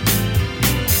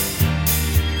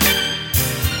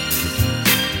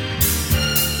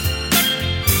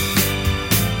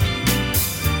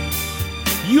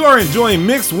 You are enjoying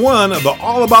Mix 1 of the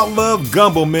All About Love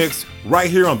Gumbo Mix right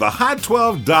here on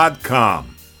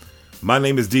thehot12.com. My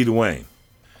name is D Duane.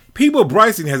 Peabo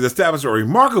Bryson has established a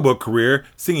remarkable career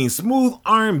singing smooth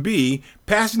R&B,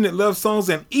 passionate love songs,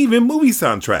 and even movie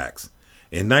soundtracks.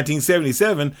 In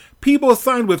 1977, Peabo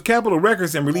signed with Capitol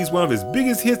Records and released one of his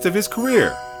biggest hits of his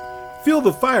career. Feel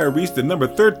the Fire reached the number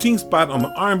 13 spot on the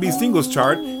R&B singles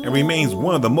chart and remains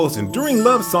one of the most enduring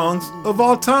love songs of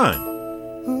all time.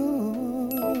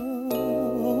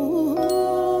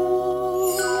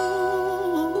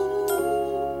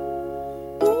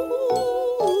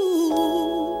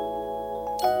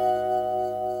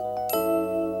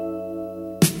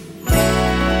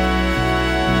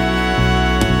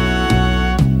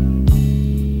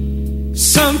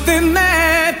 Something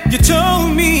that you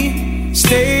told me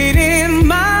stayed in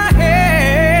my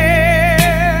head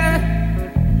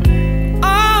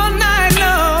all night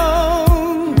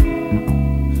long.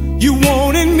 You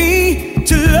wanted me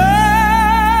to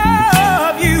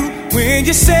love you when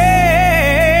you said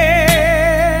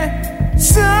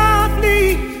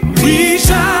softly, reach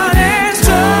out and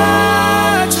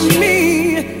touch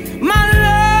me. My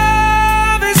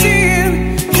love is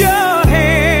in your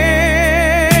hands.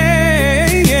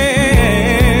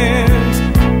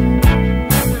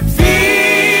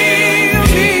 Feel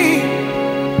me.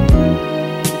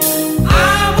 I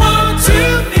want to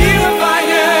feel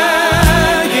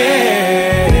fire,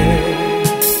 yeah.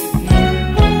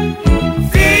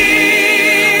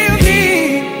 Feel me.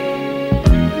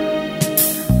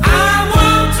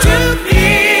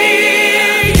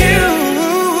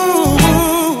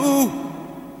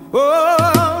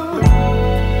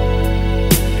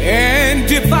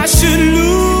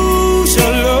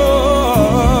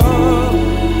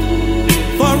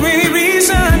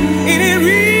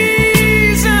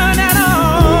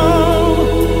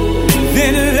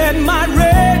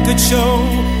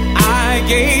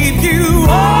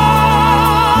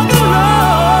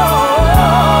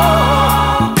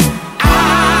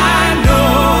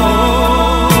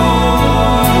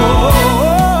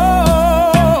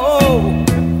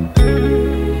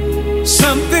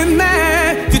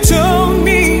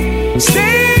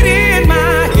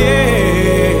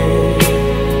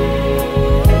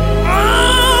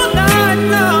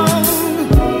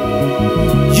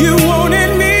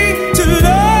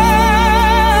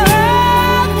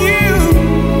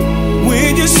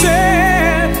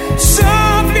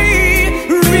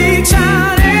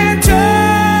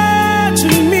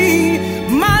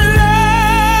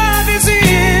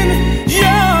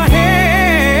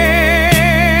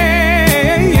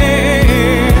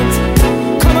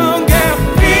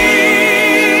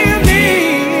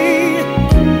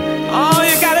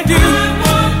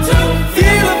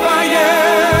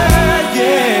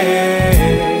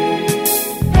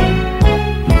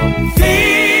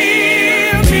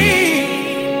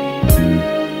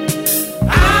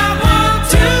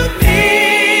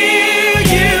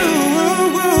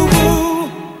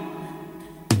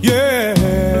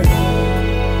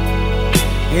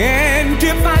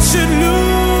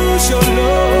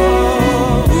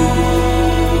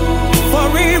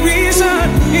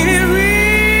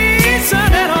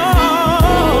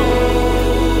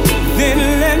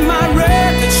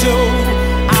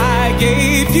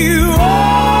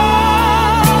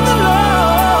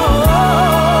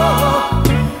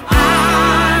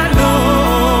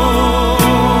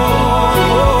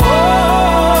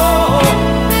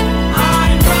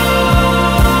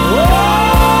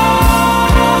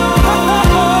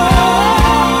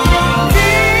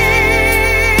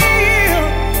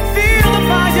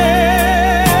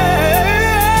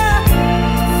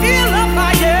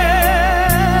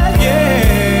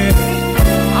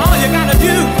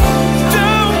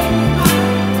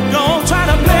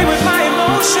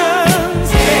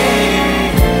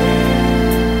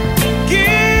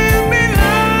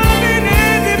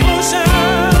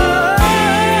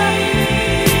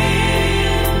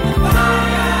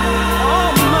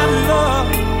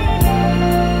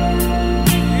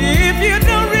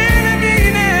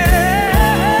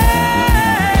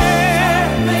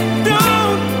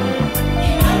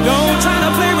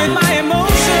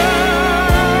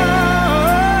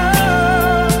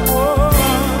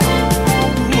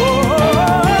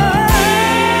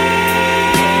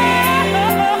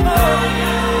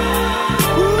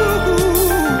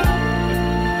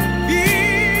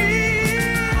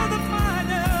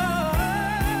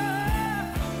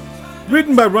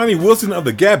 Written by Ronnie Wilson of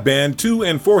the Gap Band to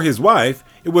and for his wife,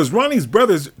 it was Ronnie's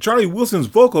brothers Charlie Wilson's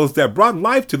vocals that brought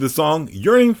life to the song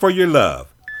Yearning for Your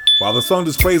Love. While the song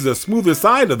displays the smoother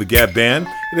side of the Gap Band,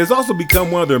 it has also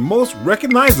become one of their most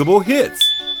recognizable hits.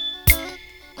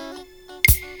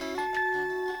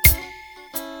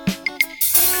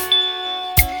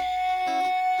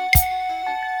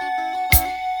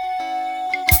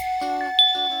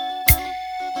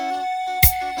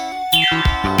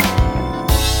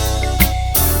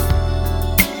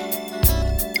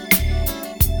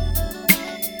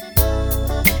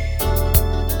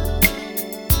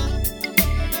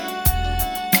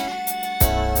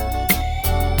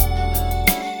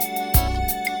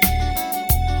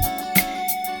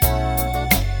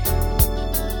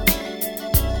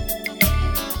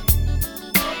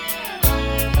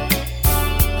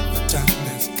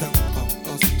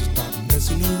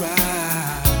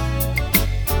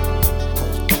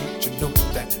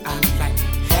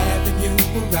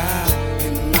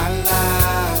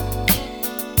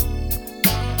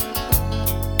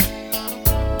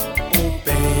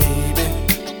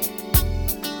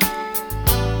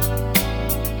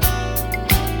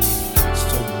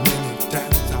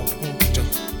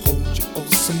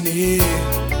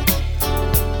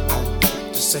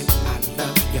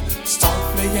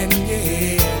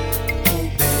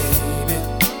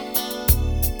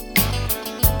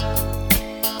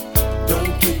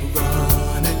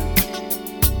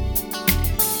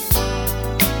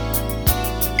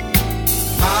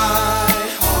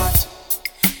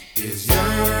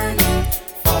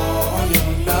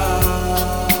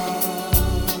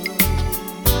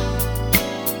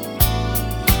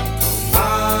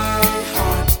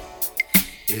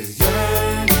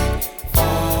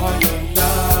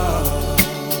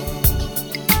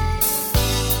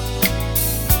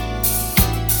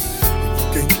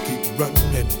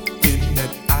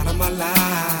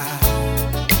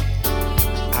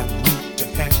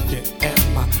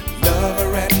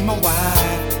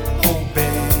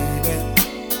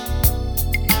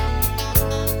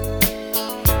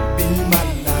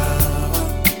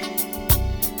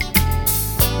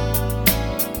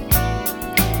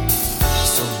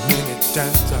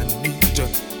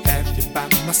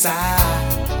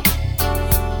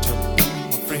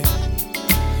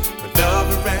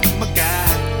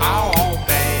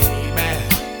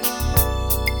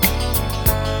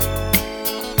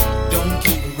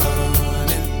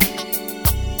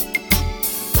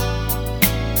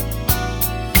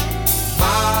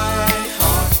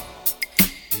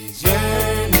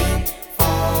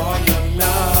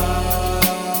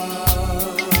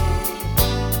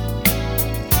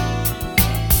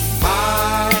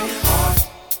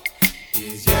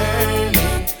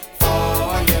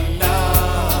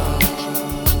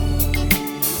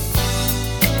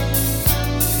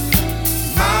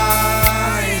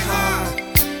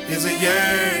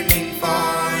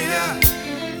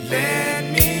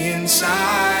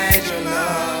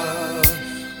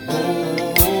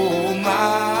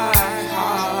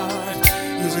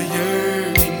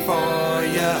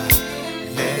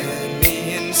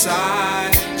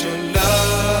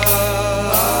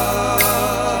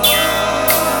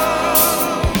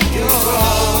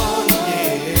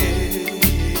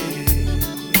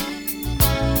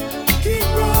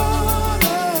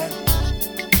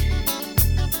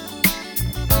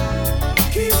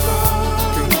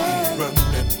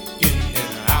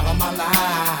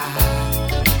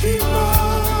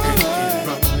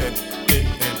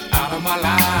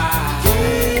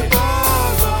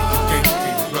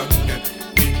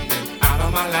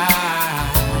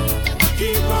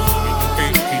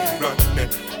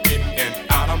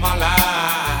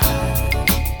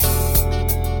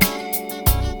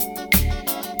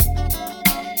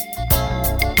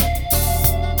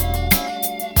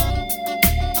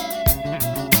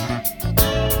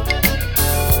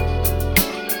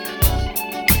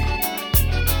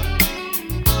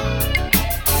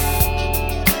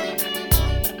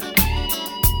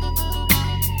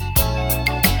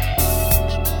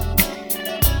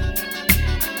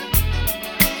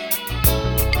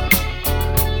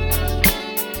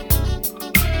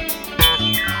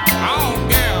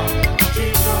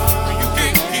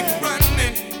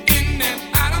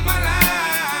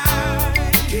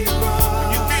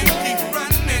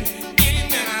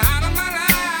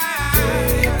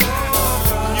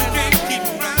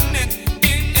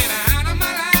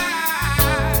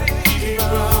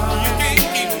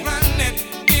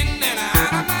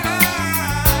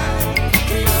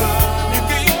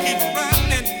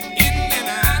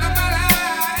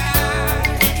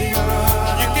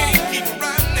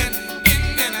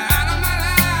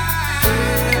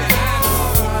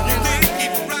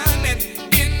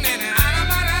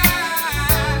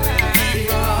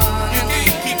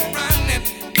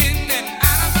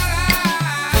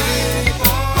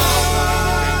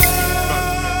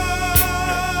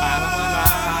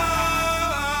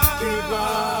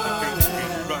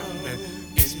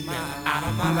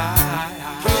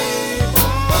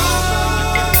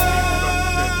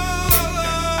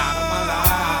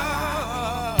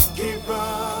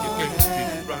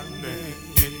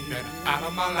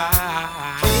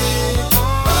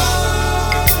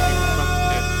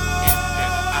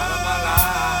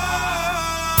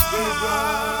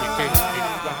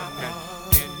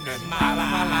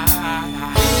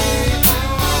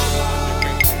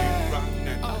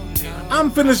 I'm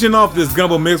finishing off this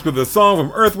gumbo mix with a song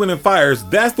from Earth, Wind & Fire's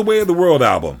That's the Way of the World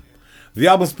album. The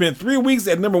album spent 3 weeks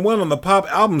at number 1 on the Pop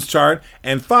Albums chart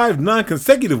and 5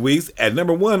 non-consecutive weeks at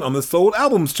number 1 on the Sold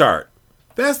Albums chart.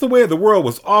 That's the Way of the World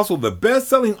was also the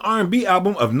best-selling R&B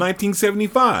album of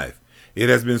 1975. It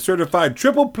has been certified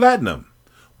triple platinum.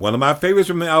 One of my favorites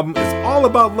from the album is All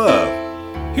About Love.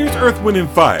 Here's Earth, Wind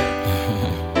 & Fire.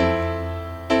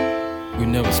 We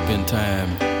never spend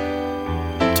time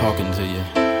talking to you,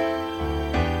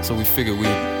 so we figured we'd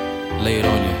lay it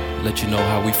on you, let you know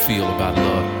how we feel about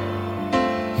love.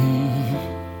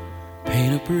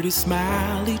 Paint a pretty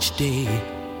smile each day.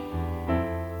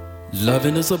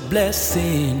 Loving is a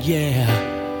blessing, yeah.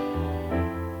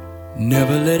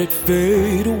 Never let it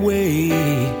fade away.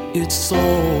 It's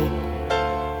all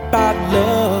about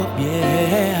love,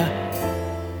 yeah.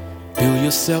 Build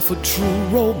yourself a true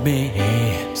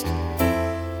romance.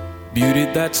 Beauty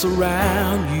that's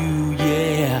around you,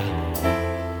 yeah.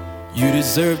 You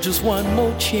deserve just one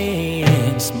more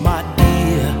chance, my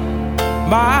dear,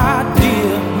 my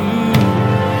dear.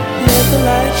 Let the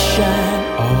light shine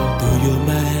all through your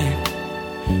mind.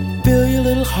 Fill your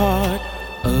little heart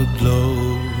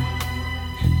aglow.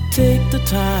 Take the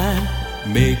time,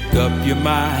 make up your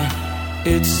mind.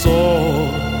 It's all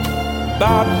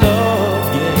about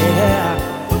love, yeah.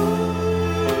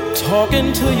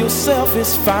 Talking to yourself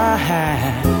is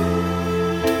fine.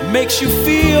 Makes you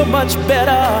feel much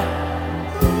better.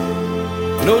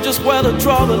 Know just where to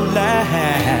draw the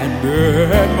line.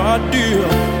 Yeah, my dear,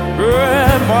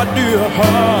 yeah, my dear,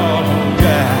 oh,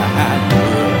 yeah.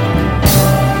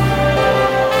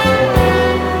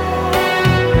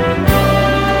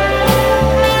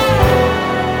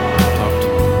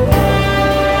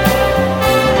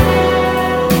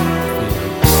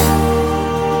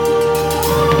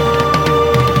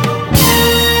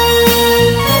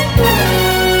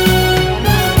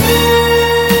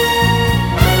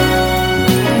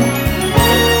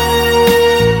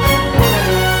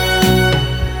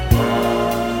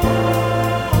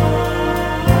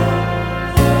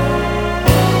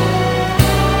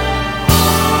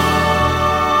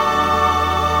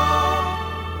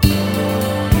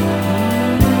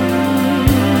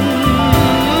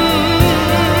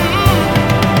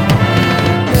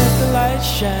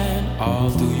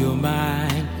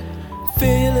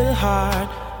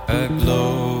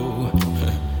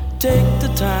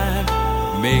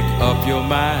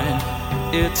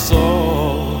 It's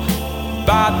all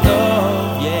about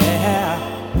love, yeah.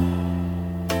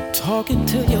 Talking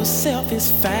to yourself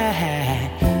is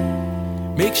fine.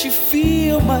 Makes you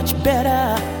feel much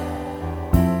better.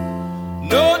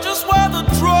 Know just where to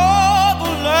draw the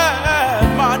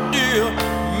line, my dear,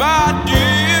 my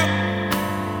dear.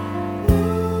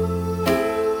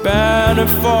 Bound to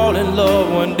fall in love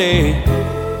one day,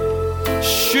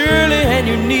 surely, and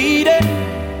you need it.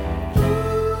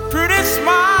 Pretty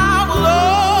smile will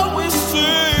always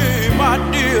say, my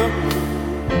dear,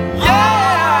 yeah.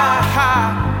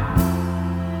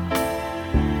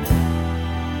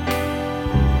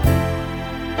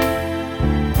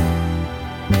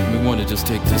 We want to just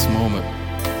take this moment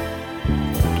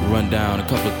to run down a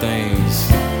couple of things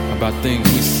about things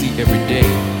we see every day.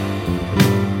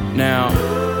 Now,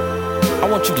 I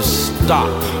want you to stop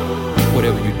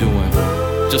whatever you're doing.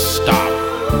 Just stop.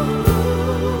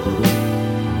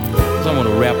 I want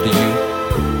to rap to you.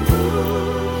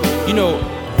 You know,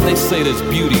 they say there's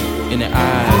beauty in the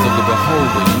eyes of the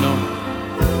beholder, you know,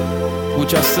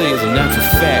 which I say is a natural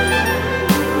fact,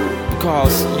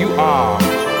 because you are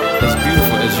as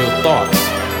beautiful as your thoughts,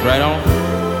 right on?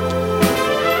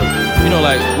 You know,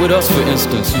 like with us, for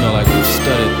instance, you know, like we've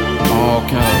studied all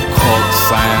kind of occult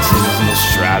sciences and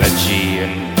astrology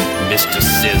and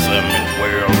mysticism and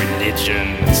world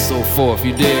religion and so forth,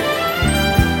 you dig?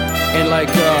 And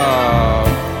like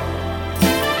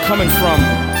coming from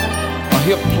a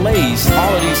hip place,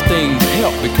 all of these things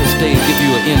help because they give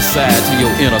you an insight to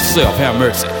your inner self. Have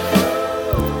mercy.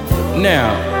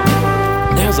 Now,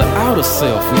 there's an outer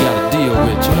self we gotta deal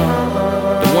with, you know?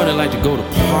 The one that like to go to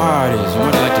parties, the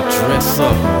one that like to dress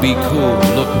up, be cool,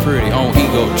 look pretty, on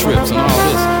ego trips and all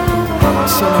this.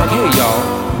 So like, hey y'all,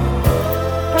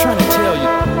 I'm trying to tell you,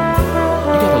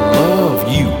 you gotta love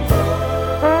you.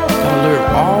 Learn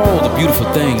all the beautiful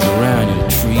things around you, the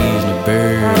trees and the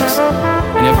birds.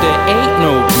 And if there ain't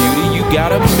no beauty, you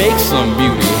gotta make some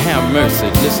beauty. Have mercy,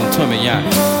 listen to me, y'all.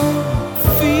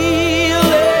 Feel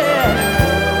it,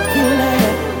 feel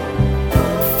it,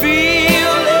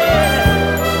 feel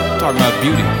it. Talking about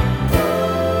beauty.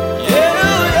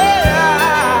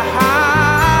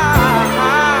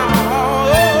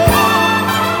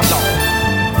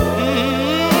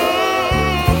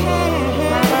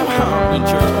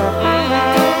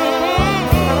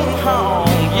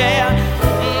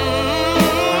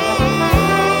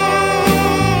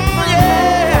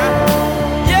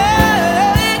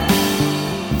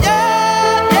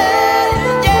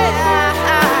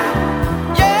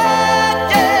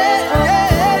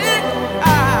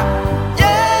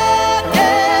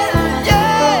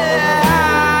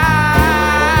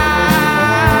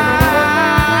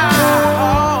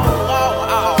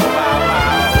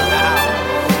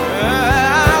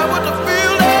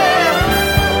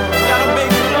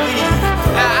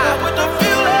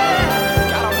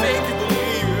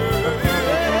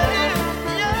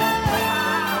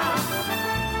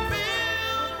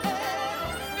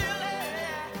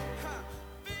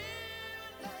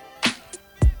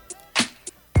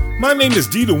 My name is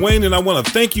D Duane, and I want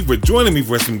to thank you for joining me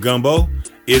for some gumbo.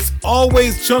 It's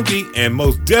always chunky and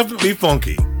most definitely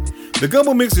funky. The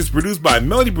Gumbo Mix is produced by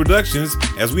Melody Productions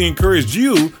as we encourage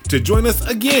you to join us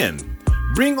again.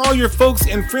 Bring all your folks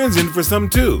and friends in for some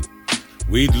too.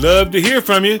 We'd love to hear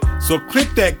from you, so click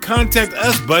that Contact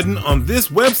Us button on this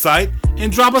website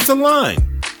and drop us a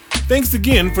line. Thanks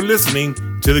again for listening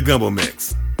to the Gumbo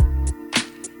Mix.